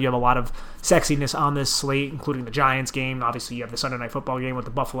right now. You have a lot of sexiness on this slate, including the Giants game. Obviously, you have the Sunday Night Football game with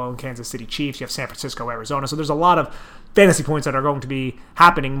the Buffalo and Kansas City Chiefs. You have San Francisco, Arizona. So there's a lot of fantasy points that are going to be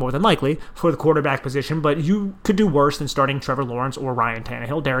happening more than likely for the quarterback position, but you could do worse than starting Trevor Lawrence or Ryan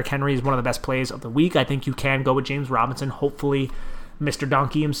Tannehill. Derrick Henry is one of the best plays of the week. I think you can go with James Robinson. Hopefully, Mr.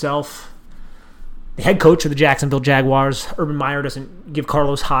 Donkey himself, the head coach of the Jacksonville Jaguars, Urban Meyer, doesn't give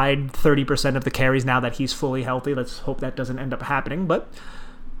Carlos Hyde 30% of the carries now that he's fully healthy. Let's hope that doesn't end up happening. But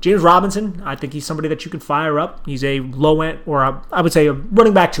James Robinson, I think he's somebody that you can fire up. He's a low-end, or I would say a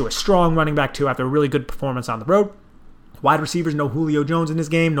running back 2, a strong running back 2 after a really good performance on the road. Wide receivers, no Julio Jones in this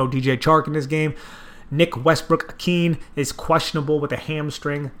game, no DJ Chark in this game. Nick Westbrook-Ikhine is questionable with a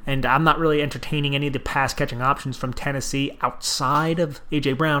hamstring, and I'm not really entertaining any of the pass-catching options from Tennessee outside of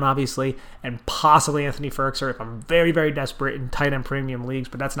A.J. Brown, obviously, and possibly Anthony Firkser if I'm very, very desperate in tight end premium leagues,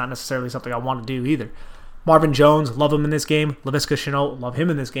 but that's not necessarily something I want to do either. Marvin Jones, love him in this game. Laviska Shenault, love him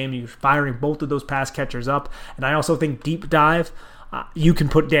in this game. You're firing both of those pass catchers up, and I also think deep dive, you can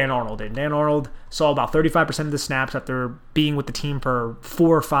put Dan Arnold in. Dan Arnold saw about 35% of the snaps after being with the team for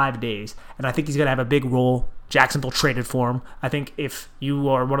 4 or 5 days, and I think he's going to have a big role. Jacksonville traded for him. I think if you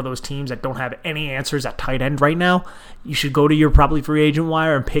are one of those teams that don't have any answers at tight end right now, you should go to your probably free agent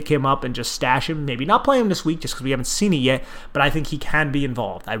wire and pick him up and just stash him. Maybe not play him this week just because we haven't seen it yet, but I think he can be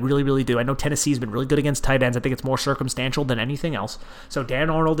involved. I really, really do. I know Tennessee's been really good against tight ends. I think it's more circumstantial than anything else. So Dan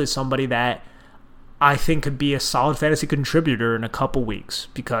Arnold is somebody that I think could be a solid fantasy contributor in a couple weeks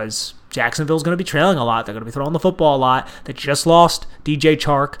because Jacksonville's going to be trailing a lot. They're going to be throwing the football a lot. They just lost DJ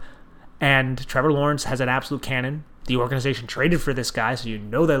Chark And Trevor Lawrence has an absolute cannon. The organization traded for this guy, so you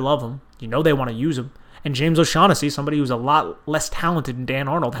know they love him. You know they want to use him. And James O'Shaughnessy, somebody who's a lot less talented than Dan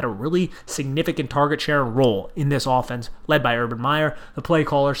Arnold, had a really significant target share role in this offense, led by Urban Meyer, the play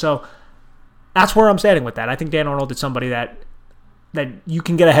caller. So that's where I'm standing with that. I think Dan Arnold is somebody that you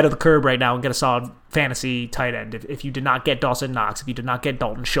can get ahead of the curve right now and get a solid fantasy tight end. If you did not get Dawson Knox, if you did not get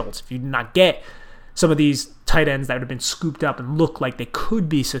Dalton Schultz, if you did not get some of these tight ends that would have been scooped up and look like they could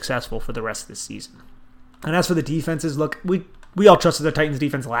be successful for the rest of the season. And as for the defenses, look, we all trusted the Titans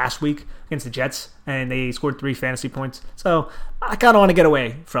defense last week against the Jets, and they scored 3 fantasy points. So I kind of want to get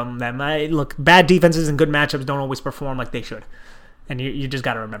away from them. Look, bad defenses and good matchups don't always perform like they should. And you just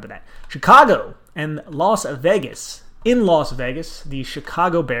got to remember that. Chicago and Las Vegas. In Las Vegas, the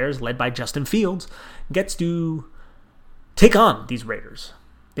Chicago Bears, led by Justin Fields, gets to take on these Raiders.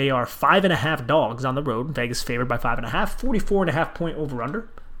 They are 5.5 dogs on the road. Vegas favored by 5.5, 44.5 point over-under.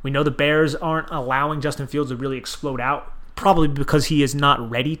 We know the Bears aren't allowing Justin Fields to really explode out, probably because he is not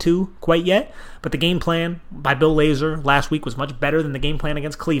ready to quite yet. But the game plan by Bill Lazor last week was much better than the game plan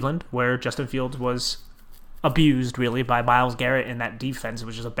against Cleveland, where Justin Fields was abused, really, by Myles Garrett in that defense. It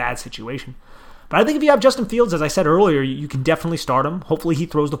was just a bad situation. But I think if you have Justin Fields, as I said earlier, you can definitely start him. Hopefully he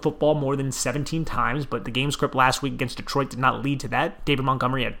throws the football more than 17 times, but the game script last week against Detroit did not lead to that. David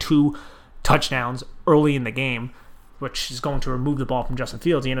Montgomery had 2 touchdowns early in the game, which is going to remove the ball from Justin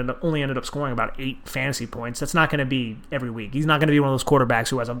Fields. He only ended up scoring about 8 fantasy points. That's not going to be every week. He's not going to be one of those quarterbacks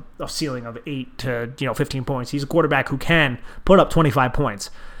who has a ceiling of 8 to 15 points. He's a quarterback who can put up 25 points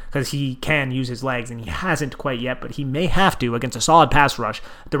because he can use his legs, and he hasn't quite yet, but he may have to against a solid pass rush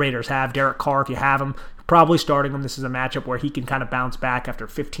the Raiders have. Derek Carr, if you have him, probably starting him. This is a matchup where he can kind of bounce back after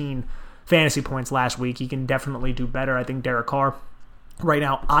 15 fantasy points last week. He can definitely do better. I think Derek Carr, right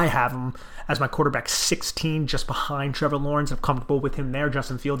now, I have him as my quarterback 16, just behind Trevor Lawrence. I'm comfortable with him there.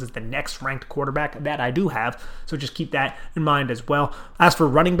 Justin Fields is the next ranked quarterback that I do have, so just keep that in mind as well. As for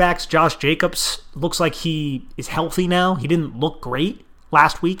running backs, Josh Jacobs looks like he is healthy now. He didn't look great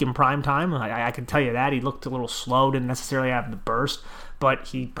last week in prime time. I can tell you that. He looked a little slow, didn't necessarily have the burst, but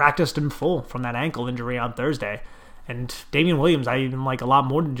he practiced in full from that ankle injury on Thursday. And Damian Williams, I even like a lot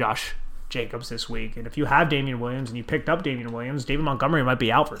more than Josh Jacobs this week. And if you have Damian Williams and you picked up Damian Williams, David Montgomery might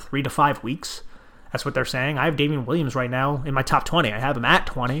be out for 3 to 5 weeks. That's what they're saying. I have Damian Williams right now in my top 20. I have him at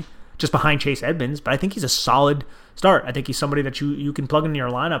 20, just behind Chase Edmonds, but I think he's a solid start. I think he's somebody that you can plug into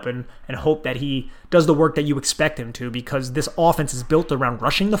your lineup and hope that he does the work that you expect him to, because this offense is built around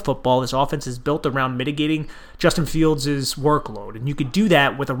rushing the football. This offense is built around mitigating Justin Fields' workload. And you could do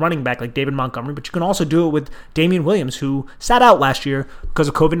that with a running back like David Montgomery, but you can also do it with Damian Williams, who sat out last year because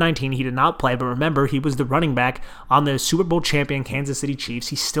of COVID-19. He did not play, but remember, he was the running back on the Super Bowl champion Kansas City Chiefs.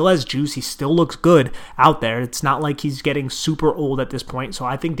 He still has juice. He still looks good out there. It's not like he's getting super old at this point. So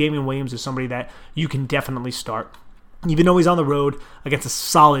I think Damian Williams is somebody that you can definitely start, even though he's on the road against a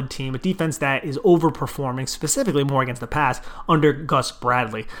solid team, a defense that is overperforming, specifically more against the pass, under Gus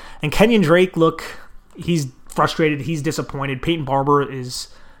Bradley. And Kenyon Drake, look, he's frustrated, he's disappointed. Peyton Barber is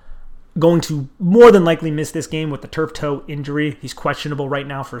going to more than likely miss this game with the turf toe injury. He's questionable right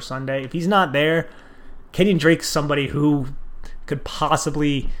now for Sunday. If he's not there, Kenyon Drake's somebody who could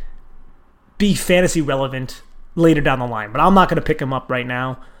possibly be fantasy relevant later down the line. But I'm not going to pick him up right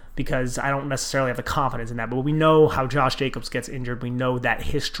now, because I don't necessarily have the confidence in that. But we know how Josh Jacobs gets injured. We know that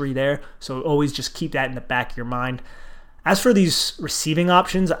history there. So always just keep that in the back of your mind. As for these receiving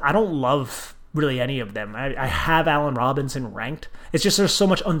options, I don't love really any of them. I have Allen Robinson ranked. It's just there's so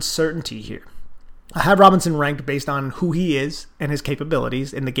much uncertainty here. I have Robinson ranked based on who he is and his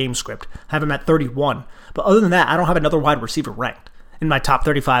capabilities in the game script. I have him at 31. But other than that, I don't have another wide receiver ranked. In my top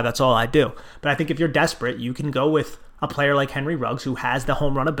 35, that's all I do. But I think if you're desperate, you can go with a player like Henry Ruggs, who has the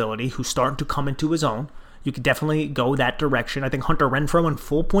home run ability, who's starting to come into his own. You could definitely go that direction. I think Hunter Renfrow in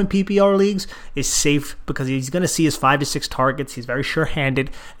full-point PPR leagues is safe because he's going to see his 5 to 6 targets. He's very sure-handed,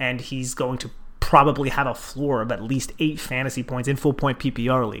 and he's going to probably have a floor of at least 8 fantasy points in full-point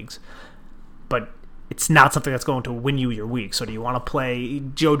PPR leagues. But it's not something that's going to win you your week. So do you want to play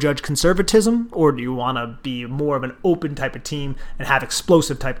Joe Judge conservatism, or do you want to be more of an open type of team and have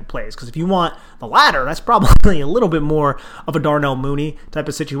explosive type of plays? Because if you want the latter, that's probably a little bit more of a Darnell Mooney type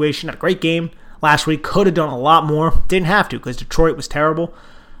of situation. Had a great game last week. Could have done a lot more. Didn't have to because Detroit was terrible.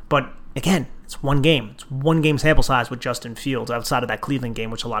 But again, it's one game. It's one game sample size with Justin Fields outside of that Cleveland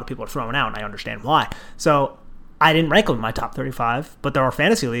game, which a lot of people are throwing out, and I understand why. So I didn't rank him in my top 35, but there are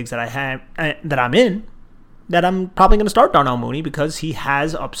fantasy leagues that I have that I'm in that I'm probably going to start Darnell Mooney because he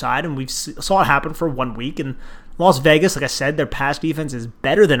has upside, and we saw it happen for 1 week. And Las Vegas, like I said, their pass defense is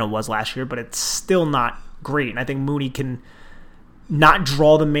better than it was last year, but it's still not great. And I think Mooney can not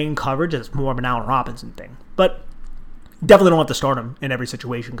draw the main coverage. It's more of an Allen Robinson thing. But definitely don't have to start him in every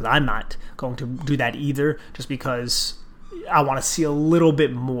situation because I'm not going to do that either, just because I want to see a little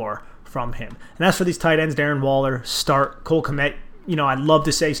bit more from him. And as for these tight ends, Darren Waller, start. Cole Kmet, I'd love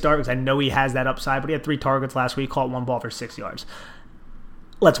to say start because I know he has that upside, but he had 3 targets last week, caught 1 ball for 6 yards.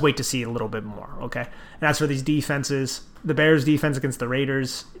 Let's wait to see a little bit more, okay? And as for these defenses, the Bears' defense against the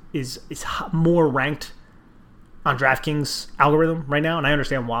Raiders is more ranked on DraftKings algorithm right now, and I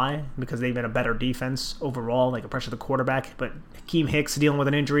understand why, because they've been a better defense overall. They can pressure the quarterback, but Hakeem Hicks is dealing with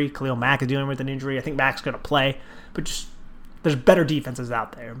an injury. Khalil Mack is dealing with an injury. I think Mack's going to play, but just there's better defenses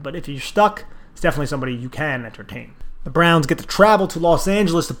out there. But if you're stuck, it's definitely somebody you can entertain. The Browns get to travel to Los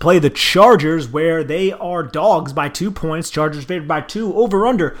Angeles to play the Chargers, where they are dogs by 2 points. Chargers favored by 2, over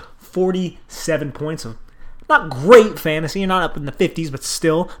under 47 points. So not great fantasy. You're not up in the 50s, but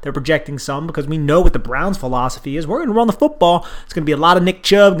still they're projecting some because we know what the Browns' philosophy is. We're going to run the football. It's going to be a lot of Nick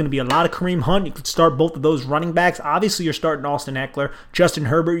Chubb, going to be a lot of Kareem Hunt. You could start both of those running backs. Obviously, you're starting Austin Eckler. Justin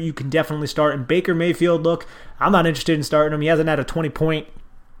Herbert, you can definitely start. And Baker Mayfield, look, I'm not interested in starting him. He hasn't had a 20-point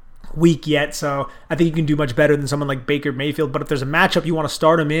week yet, so I think you can do much better than someone like Baker Mayfield. But if there's a matchup you want to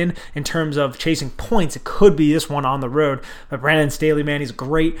start him in terms of chasing points, it could be this one on the road. But Brandon Staley, man, he's a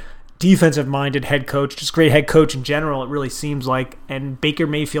great defensive-minded head coach, just great head coach in general, it really seems like. And Baker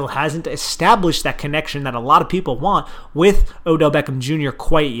Mayfield hasn't established that connection that a lot of people want with Odell Beckham Jr.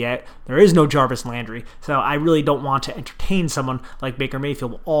 quite yet. There is no Jarvis Landry, so I really don't want to entertain someone like Baker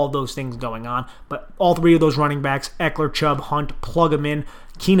Mayfield with all those things going on. But all 3 of those running backs, Eckler, Chubb, Hunt, plug them in.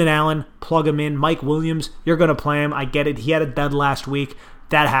 Keenan Allen, plug him in. Mike Williams, you're going to play him. I get it. He had a dud last week.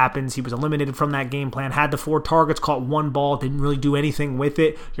 That happens. He was eliminated from that game plan. Had the 4 targets, caught 1 ball, didn't really do anything with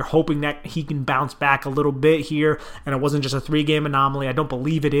it. You're hoping that he can bounce back a little bit here, and it wasn't just a 3-game anomaly. I don't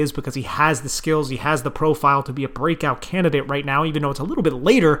believe it is because he has the skills, he has the profile to be a breakout candidate right now, even though it's a little bit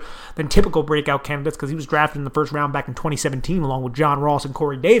later than typical breakout candidates because he was drafted in the first round back in 2017 along with John Ross and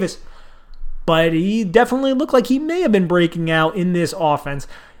Corey Davis. But he definitely looked like he may have been breaking out in this offense.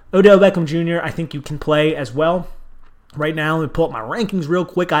 Odell Beckham Jr., I think you can play as well. Right now, let me pull up my rankings real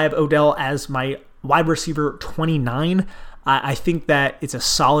quick. I have Odell as my wide receiver 29. I think that it's a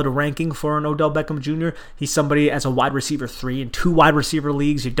solid ranking for an Odell Beckham Jr. He's somebody as a wide receiver 3 in 2 wide receiver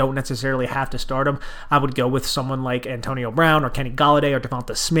leagues. You don't necessarily have to start him. I would go with someone like Antonio Brown or Kenny Golladay or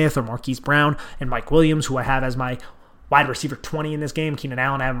Devonta Smith or Marquise Brown and Mike Williams, who I have as my wide receiver 20 in this game. Keenan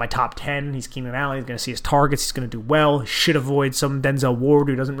Allen, I have in my top 10. He's Keenan Allen. He's going to see his targets. He's going to do well. He should avoid some Denzel Ward,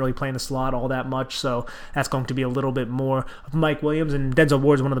 who doesn't really play in the slot all that much. So that's going to be a little bit more of Mike Williams. And Denzel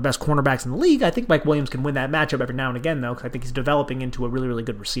Ward is one of the best cornerbacks in the league. I think Mike Williams can win that matchup every now and again, though, because I think he's developing into a really, really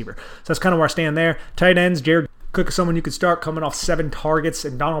good receiver. So that's kind of where I stand there. Tight ends, Jared Cook is someone you could start coming off 7 targets,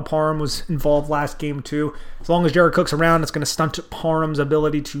 and Donald Parham was involved last game too. As long as Jared Cook's around, it's going to stunt Parham's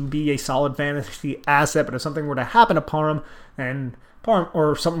ability to be a solid fantasy asset. But if something were to happen to Parham,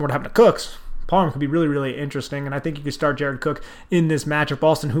 or something were to happen to Cooks, Parham could be really, really interesting. And I think you could start Jared Cook in this matchup.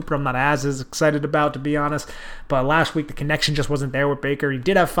 Austin Hooper, I'm not as excited about, to be honest. But last week, the connection just wasn't there with Baker. He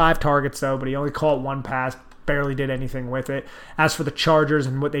did have 5 targets, though, but he only caught 1 pass. Barely did anything with it. As for the Chargers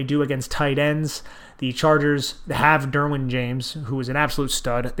and what they do against tight ends, the Chargers have Derwin James, who is an absolute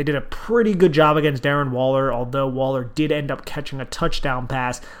stud. They did a pretty good job against Darren Waller, although Waller did end up catching a touchdown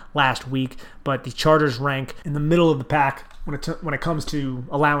pass last week. But the Chargers rank in the middle of the pack when it comes to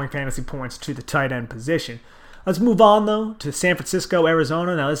allowing fantasy points to the tight end position. Let's move on, though, to San Francisco,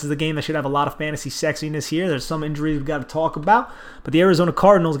 Arizona. Now, this is a game that should have a lot of fantasy sexiness here. There's some injuries we've got to talk about. But the Arizona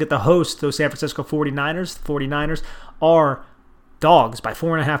Cardinals get to host those San Francisco 49ers. The 49ers are dogs by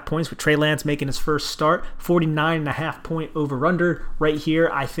 4.5 points with Trey Lance making his first start. 49.5 point over-under right here.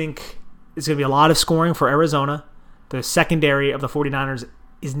 I think it's going to be a lot of scoring for Arizona. The secondary of the 49ers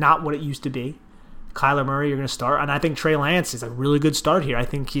is not what it used to be. Kyler Murray, you're going to start. And I think Trey Lance is a really good start here. I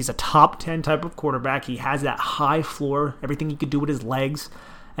think he's a top 10 type of quarterback. He has that high floor, everything he could do with his legs,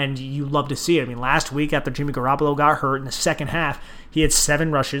 and you love to see it. I mean, last week after Jimmy Garoppolo got hurt in the second half, he had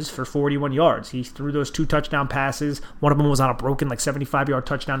 7 rushes for 41 yards. He threw those 2 touchdown passes. One of them was on a broken 75-yard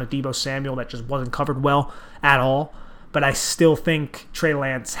touchdown to Deebo Samuel that just wasn't covered well at all. But I still think Trey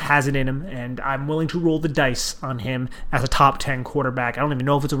Lance has it in him, and I'm willing to roll the dice on him as a top 10 quarterback. I don't even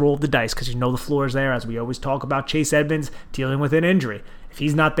know if it's a roll of the dice because you know the floor is there, as we always talk about Chase Edmonds dealing with an injury. If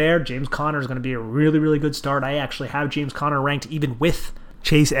he's not there, James Conner is going to be a really, really good start. I actually have James Conner ranked even with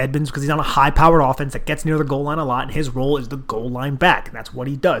Chase Edmonds because he's on a high-powered offense that gets near the goal line a lot, and his role is the goal line back, and that's what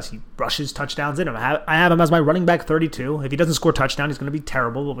he does. He rushes touchdowns in him. I have him as my running back 32. If he doesn't score a touchdown, he's going to be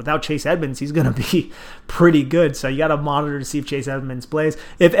terrible, but without Chase Edmonds, he's going to be pretty good, so you got to monitor to see if Chase Edmonds plays.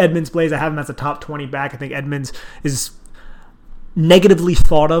 If Edmonds plays, I have him as a top 20 back. I think Edmonds is negatively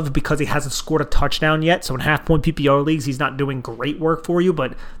thought of because he hasn't scored a touchdown yet. So in half-point PPR leagues, he's not doing great work for you,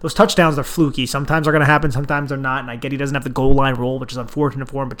 but those touchdowns are fluky. Sometimes they're going to happen, sometimes they're not, and I get he doesn't have the goal line role, which is unfortunate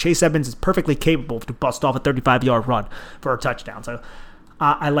for him, but Chase Edmonds is perfectly capable to bust off a 35-yard run for a touchdown. So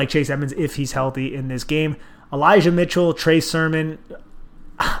I like Chase Edmonds if he's healthy in this game. Elijah Mitchell, Trey Sermon,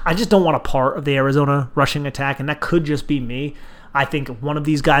 I just don't want a part of the Arizona rushing attack, and that could just be me. I think one of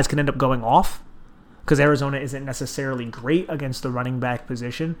these guys can end up going off, because Arizona isn't necessarily great against the running back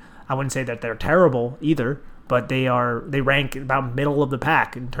position. I wouldn't say that they're terrible either, but they rank about middle of the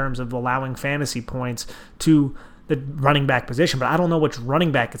pack in terms of allowing fantasy points to the running back position. But I don't know which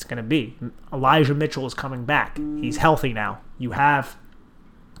running back it's going to be. Elijah Mitchell is coming back. He's healthy now. You have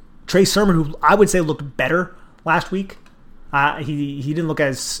Trey Sermon, who I would say looked better last week. He didn't look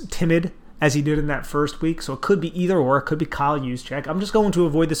as timid as he did in that first week. So it could be either or. It could be Kyle Juszczyk. I'm just going to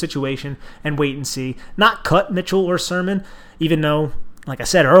avoid the situation and wait and see. Not cut Mitchell or Sermon, even though, like I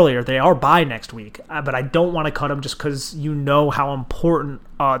said earlier, they are bye next week. But I don't want to cut them just because you know how important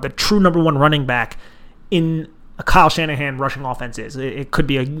the true number one running back in a Kyle Shanahan rushing offense is. It could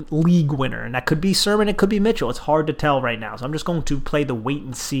be a league winner, and that could be Sermon, it could be Mitchell. It's hard to tell right now. So I'm just going to play the wait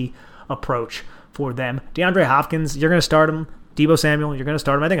and see approach for them. DeAndre Hopkins, you're going to start him. Deebo Samuel, you're going to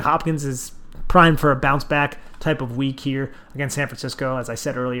start him. I think Hopkins is primed for a bounce-back type of week here against San Francisco. As I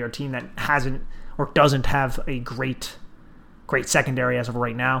said earlier, a team that hasn't or doesn't have a great secondary as of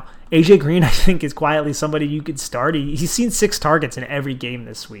right now. AJ Green, I think, is quietly somebody you could start. He's seen 6 targets in every game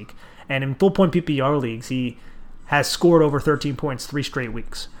this week. And in full-point PPR leagues, he has scored over 13 points 3 straight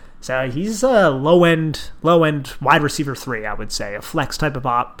weeks. So he's a low-end wide receiver 3, I would say. A flex type of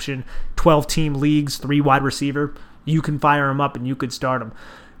option. 12-team leagues, 3 wide receiver. You can fire him up and you could start him.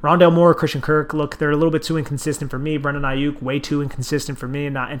 Rondale Moore, Christian Kirk, look, they're a little bit too inconsistent for me. Brendan Ayuk, way too inconsistent for me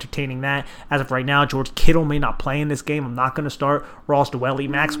and not entertaining that. As of right now, George Kittle may not play in this game. I'm not going to start Ross Dwelley.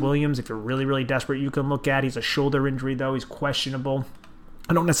 Max Williams, if you're really, really desperate, you can look at. He's a shoulder injury, though. He's questionable.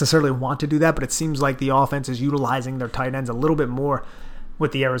 I don't necessarily want to do that, but it seems like the offense is utilizing their tight ends a little bit more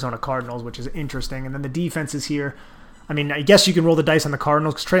with the Arizona Cardinals, which is interesting. And then the defense is here. I mean, I guess you can roll the dice on the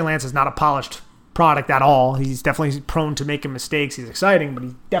Cardinals because Trey Lance is not a polished product at all. He's definitely prone to making mistakes. He's exciting, but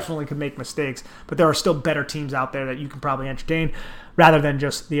he definitely could make mistakes. But there are still better teams out there that you can probably entertain rather than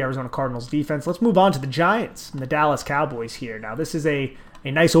just the Arizona Cardinals defense. Let's move on to the Giants and the Dallas Cowboys here. Now, this is a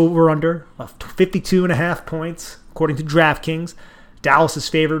nice over-under of 52.5 points, according to DraftKings. Dallas is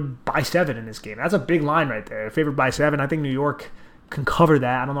favored by 7 in this game. That's a big line right there. Favored by 7. I think New York can cover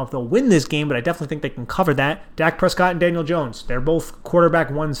that. I don't know if they'll win this game, but I definitely think they can cover that. Dak Prescott and Daniel Jones, they're both quarterback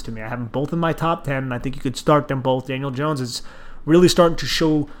 1s to me. I have them both in my top 10, and I think you could start them both. Daniel Jones is really starting to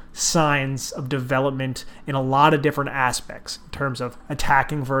show signs of development in a lot of different aspects in terms of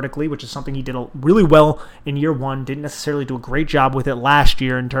attacking vertically, which is something he did really well in year 1. Didn't necessarily do a great job with it last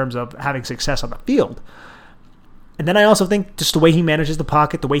year in terms of having success on the field. And then I also think just the way he manages the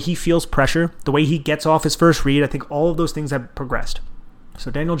pocket, the way he feels pressure, the way he gets off his first read, I think all of those things have progressed. So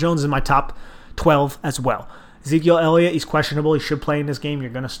Daniel Jones is in my top 12 as well. Ezekiel Elliott, he's questionable. He should play in this game.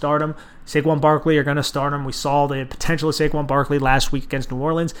 You're going to start him. Saquon Barkley, you're going to start him. We saw the potential of Saquon Barkley last week against New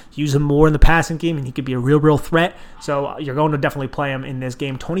Orleans. Use him more in the passing game, and he could be a real threat. So you're going to definitely play him in this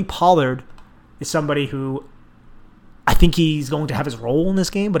game. Tony Pollard is somebody who I think he's going to have his role in this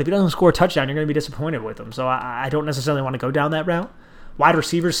game, but if he doesn't score a touchdown, you're going to be disappointed with him. So I don't necessarily want to go down that route. Wide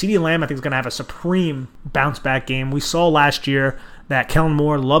receivers, CeeDee Lamb, I think, is going to have a supreme bounce-back game. We saw last year that Kellen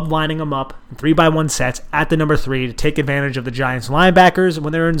Moore loved lining him up in 3-by-1 sets at the number 3 to take advantage of the Giants linebackers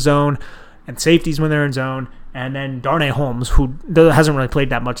when they're in zone and safeties when they're in zone. And then Darnay Holmes, who hasn't really played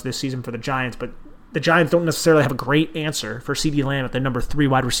that much this season for the Giants, but the Giants don't necessarily have a great answer for CeeDee Lamb at the number 3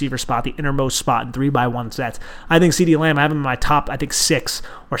 wide receiver spot, the innermost spot in 3-by-1 sets. I think CeeDee Lamb, I have him in my top, 6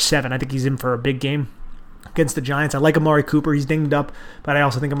 or 7. I think he's in for a big game against the Giants. I like Amari Cooper. He's dinged up, but I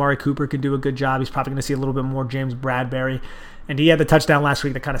also think Amari Cooper could do a good job. He's probably going to see a little bit more James Bradbury. And he had the touchdown last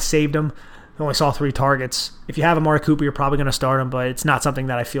week that kind of saved him. He only saw 3 targets. If you have Amari Cooper, you're probably going to start him, but it's not something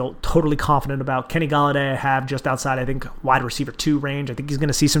that I feel totally confident about. Kenny Golladay I have just outside, I think, wide receiver 2 range. I think he's going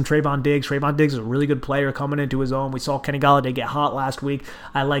to see some Trayvon Diggs. Trayvon Diggs is a really good player coming into his own. We saw Kenny Golladay get hot last week.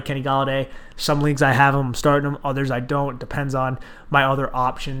 I like Kenny Golladay. Some leagues I have him, I'm starting him. Others I don't. It depends on my other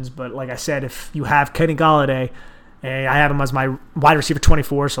options. But like I said, if you have Kenny Golladay, I have him as my wide receiver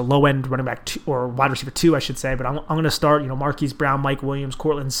 24, so low-end running back 2, or wide receiver 2, I should say. But I'm going to start, Marquise Brown, Mike Williams,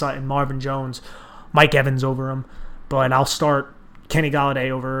 Cortland Sutton, Marvin Jones, Mike Evans over him. But I'll start Kenny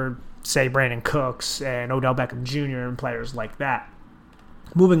Golladay over, say, Brandon Cooks and Odell Beckham Jr. and players like that.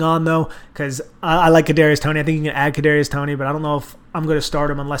 Moving on, though, because I like Kadarius Toney. I think you can add Kadarius Toney, but I don't know if I'm going to start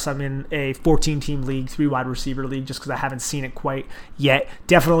him unless I'm in a 14-team league, 3-wide receiver league, just because I haven't seen it quite yet.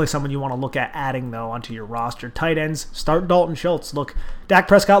 Definitely someone you want to look at adding, though, onto your roster. Tight ends, start Dalton Schultz. Look, Dak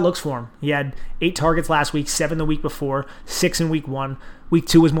Prescott looks for him. He had 8 targets last week, 7 the week before, 6 in week 1. Week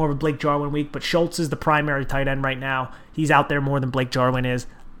 2 was more of a Blake Jarwin week, but Schultz is the primary tight end right now. He's out there more than Blake Jarwin is,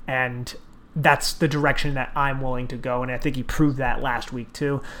 and that's the direction that I'm willing to go, and I think he proved that last week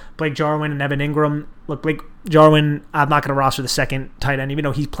too. Blake Jarwin and Evan Ingram. Look, Blake Jarwin, I'm not going to roster the second tight end, even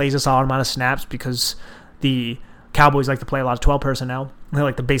though he plays a solid amount of snaps because the Cowboys like to play a lot of 12 personnel. They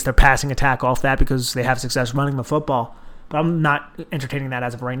like to base their passing attack off that because they have success running the football. But I'm not entertaining that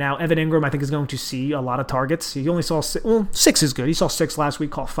as of right now. Evan Ingram, I think, is going to see a lot of targets. He only saw 6 is good. He saw 6 last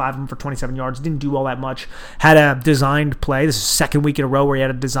week, caught 5 of them for 27 yards. Didn't do all that much. Had a designed play. This is the second week in a row where he had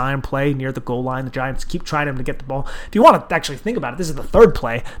a designed play near the goal line. The Giants keep trying him to get the ball. If you want to actually think about it, this is the third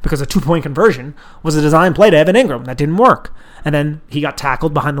play because a 2-point conversion was a designed play to Evan Ingram. That didn't work. And then he got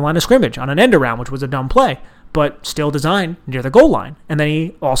tackled behind the line of scrimmage on an end around, which was a dumb play, but still designed near the goal line. And then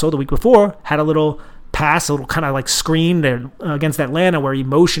he also, the week before, had a little pass, a little kind of like screen there against Atlanta where he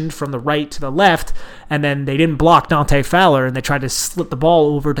motioned from the right to the left, and then they didn't block Dante Fowler, and they tried to slip the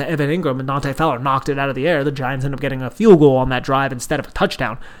ball over to Evan Ingram, and Dante Fowler knocked it out of the air. The Giants ended up getting a field goal on that drive instead of a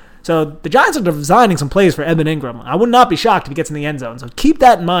touchdown. So the Giants are designing some plays for Evan Ingram. I would not be shocked if he gets in the end zone. So keep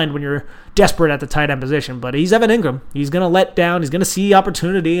that in mind when you're desperate at the tight end position. But he's Evan Ingram. He's going to let down. He's going to see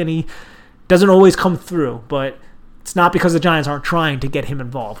opportunity, and he doesn't always come through. But it's not because the Giants aren't trying to get him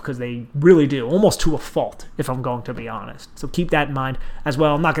involved, because they really do, almost to a fault, if I'm going to be honest. So keep that in mind as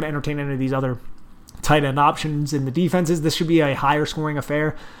well. I'm not going to entertain any of these other tight end options in the defenses. This should be a higher scoring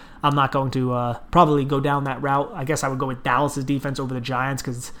affair. I'm not going to probably go down that route. I guess I would go with Dallas' defense over the Giants,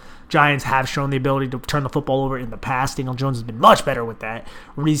 because Giants have shown the ability to turn the football over in the past. Daniel Jones has been much better with that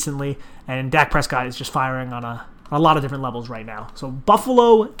recently, and Dak Prescott is just firing on a lot of different levels right now. So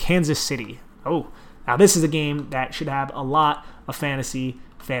Buffalo, Kansas City. Now this is a game that should have a lot of fantasy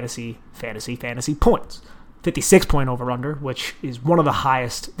points. 56-point over-under, which is one of the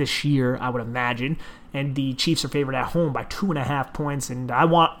highest this year, I would imagine. And the Chiefs are favored at home by 2.5 points, and I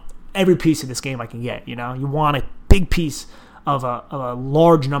want every piece of this game I can get. You want a big piece of a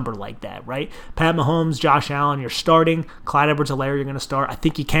large number like that, right? Pat Mahomes, Josh Allen, you're starting. Clyde Edwards-Helaire, you're going to start. I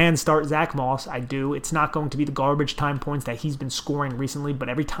think you can start Zach Moss. I do. It's not going to be the garbage time points that he's been scoring recently, but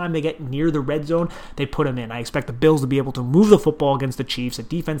every time they get near the red zone, they put him in. I expect the Bills to be able to move the football against the Chiefs, a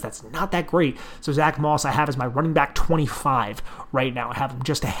defense that's not that great. So Zach Moss I have as my running back 25 right now. I have him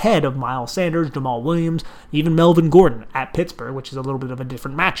just ahead of Miles Sanders, Jamal Williams, even Melvin Gordon at Pittsburgh, which is a little bit of a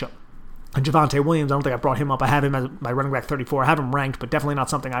different matchup. And Javonte Williams, I don't think I brought him up. I have him as my running back 34. I have him ranked, but definitely not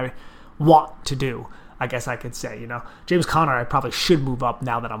something I want to do, I guess I could say. James Conner, I probably should move up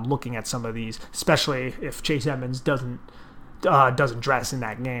now that I'm looking at some of these, especially if Chase Edmonds doesn't dress in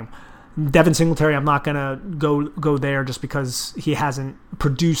that game. Devin Singletary, I'm not gonna go there just because he hasn't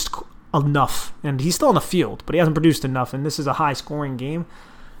produced enough, and he's still on the field, but he hasn't produced enough. And this is a high-scoring game.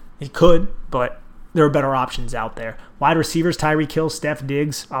 He could, but there are better options out there. Wide receivers, Tyreek Hill, Steph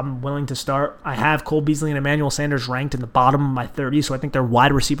Diggs, I'm willing to start. I have Cole Beasley and Emmanuel Sanders ranked in the bottom of my 30, so I think they're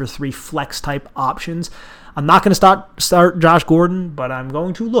wide receiver 3 flex-type options. I'm not going to start Josh Gordon, but I'm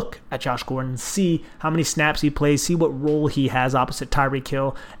going to look at Josh Gordon, see how many snaps he plays, see what role he has opposite Tyreek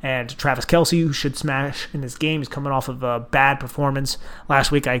Hill and Travis Kelce, who should smash in this game. He's coming off of a bad performance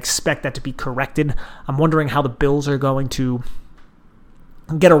last week. I expect that to be corrected. I'm wondering how the Bills are going to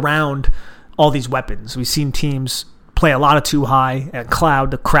get around all these weapons. We've seen teams play a lot of too high and cloud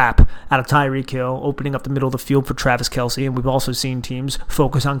the crap out of Tyreek Hill, opening up the middle of the field for Travis Kelce, and we've also seen teams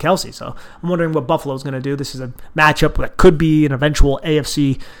focus on Kelce. So I'm wondering what Buffalo's going to do. This is a matchup that could be an eventual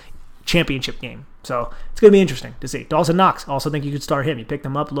AFC championship game. So it's going to be interesting to see. Dawson Knox, I also think you could start him. You picked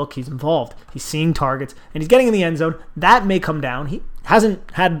him up. Look, he's involved. He's seeing targets, and he's getting in the end zone. That may come down. He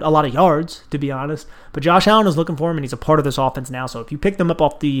hasn't had a lot of yards, to be honest, but Josh Allen is looking for him, and he's a part of this offense now. So if you pick them up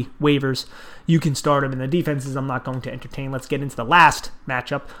off the waivers, you can start him. And the defenses I'm not going to entertain. Let's get into the last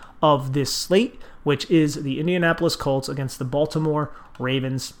matchup of this slate, which is the Indianapolis Colts against the Baltimore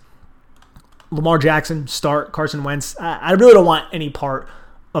Ravens. Lamar Jackson, start. Carson Wentz. I really don't want any part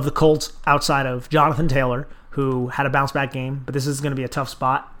of the Colts outside of Jonathan Taylor, who had a bounce-back game, but this is going to be a tough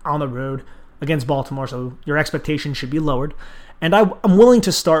spot on the road against Baltimore, so your expectations should be lowered. And I'm willing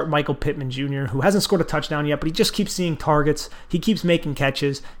to start Michael Pittman Jr., who hasn't scored a touchdown yet, but he just keeps seeing targets. He keeps making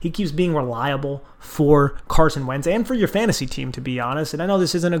catches. He keeps being reliable for Carson Wentz and for your fantasy team, to be honest. And I know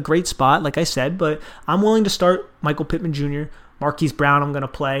this isn't a great spot, like I said, but I'm willing to start Michael Pittman Jr., Marquise Brown I'm going to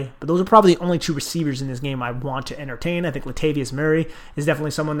play, but those are probably the only 2 receivers in this game I want to entertain. I think Latavius Murray is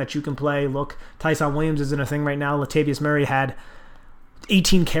definitely someone that you can play. Look, Tyson Williams isn't a thing right now. Latavius Murray had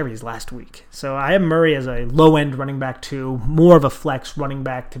 18 carries last week. So I have Murray as a low-end running back too, more of a flex running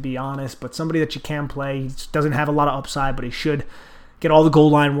back to be honest, but somebody that you can play. He doesn't have a lot of upside, but he should get all the goal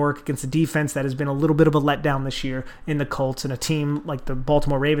line work against a defense that has been a little bit of a letdown this year in the Colts, and a team like the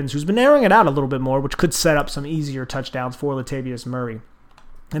Baltimore Ravens who's been narrowing it out a little bit more, which could set up some easier touchdowns for Latavius Murray.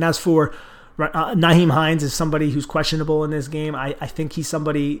 And as for Nyheim Hines is somebody who's questionable in this game. I think he's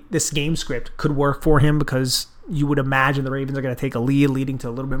somebody, this game script could work for him because you would imagine the Ravens are going to take a lead, leading to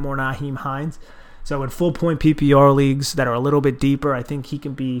a little bit more Nyheim Hines. So in full-point PPR leagues that are a little bit deeper, I think he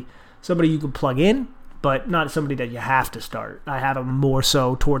can be somebody you can plug in, but not somebody that you have to start. I have him more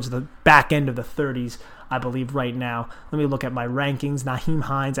so towards the back end of the 30s, I believe, right now. Let me look at my rankings. Nyheim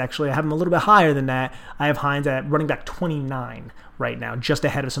Hines, actually, I have him a little bit higher than that. I have Hines at running back 29 right now, just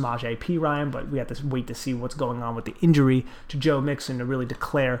ahead of Samaje Perine, but we have to wait to see what's going on with the injury to Joe Mixon to really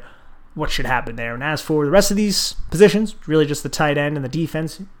declare what should happen there. And as for the rest of these positions, really just the tight end and the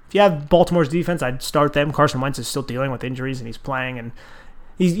defense. If you have Baltimore's defense, I'd start them. Carson Wentz is still dealing with injuries, and he's playing, and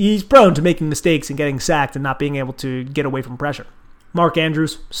he's prone to making mistakes and getting sacked and not being able to get away from pressure. Mark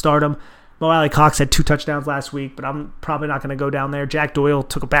Andrews, start him. Mo Alley-Cox had 2 touchdowns last week, but I'm probably not going to go down there. Jack Doyle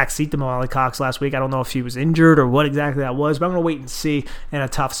took a back seat to Mo Alley-Cox last week. I don't know if he was injured or what exactly that was, but I'm going to wait and see in a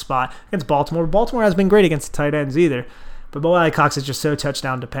tough spot against Baltimore. Baltimore hasn't been great against the tight ends either, but Mo Alley-Cox is just so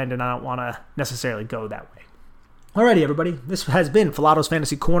touchdown dependent, I don't want to necessarily go that way. Alrighty, everybody. This has been Falato's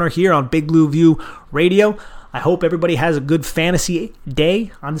Fantasy Corner here on Big Blue View Radio. I hope everybody has a good fantasy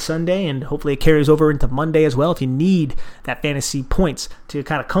day on Sunday, and hopefully it carries over into Monday as well if you need that fantasy points to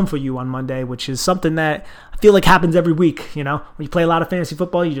kind of come for you on Monday, which is something that I feel like happens every week. You know, when you play a lot of fantasy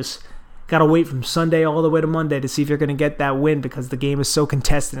football, you just got to wait from Sunday all the way to Monday to see if you're going to get that win because the game is so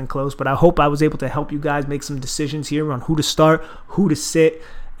contested and close. But I hope I was able to help you guys make some decisions here on who to start, who to sit.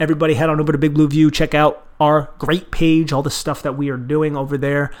 Everybody head on over to Big Blue View. Check out our great page, all the stuff that we are doing over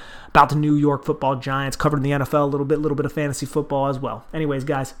there about the New York Football Giants, covering the NFL a little bit of fantasy football as well. Anyways,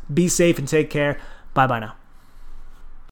 guys, be safe and take care. Bye-bye now.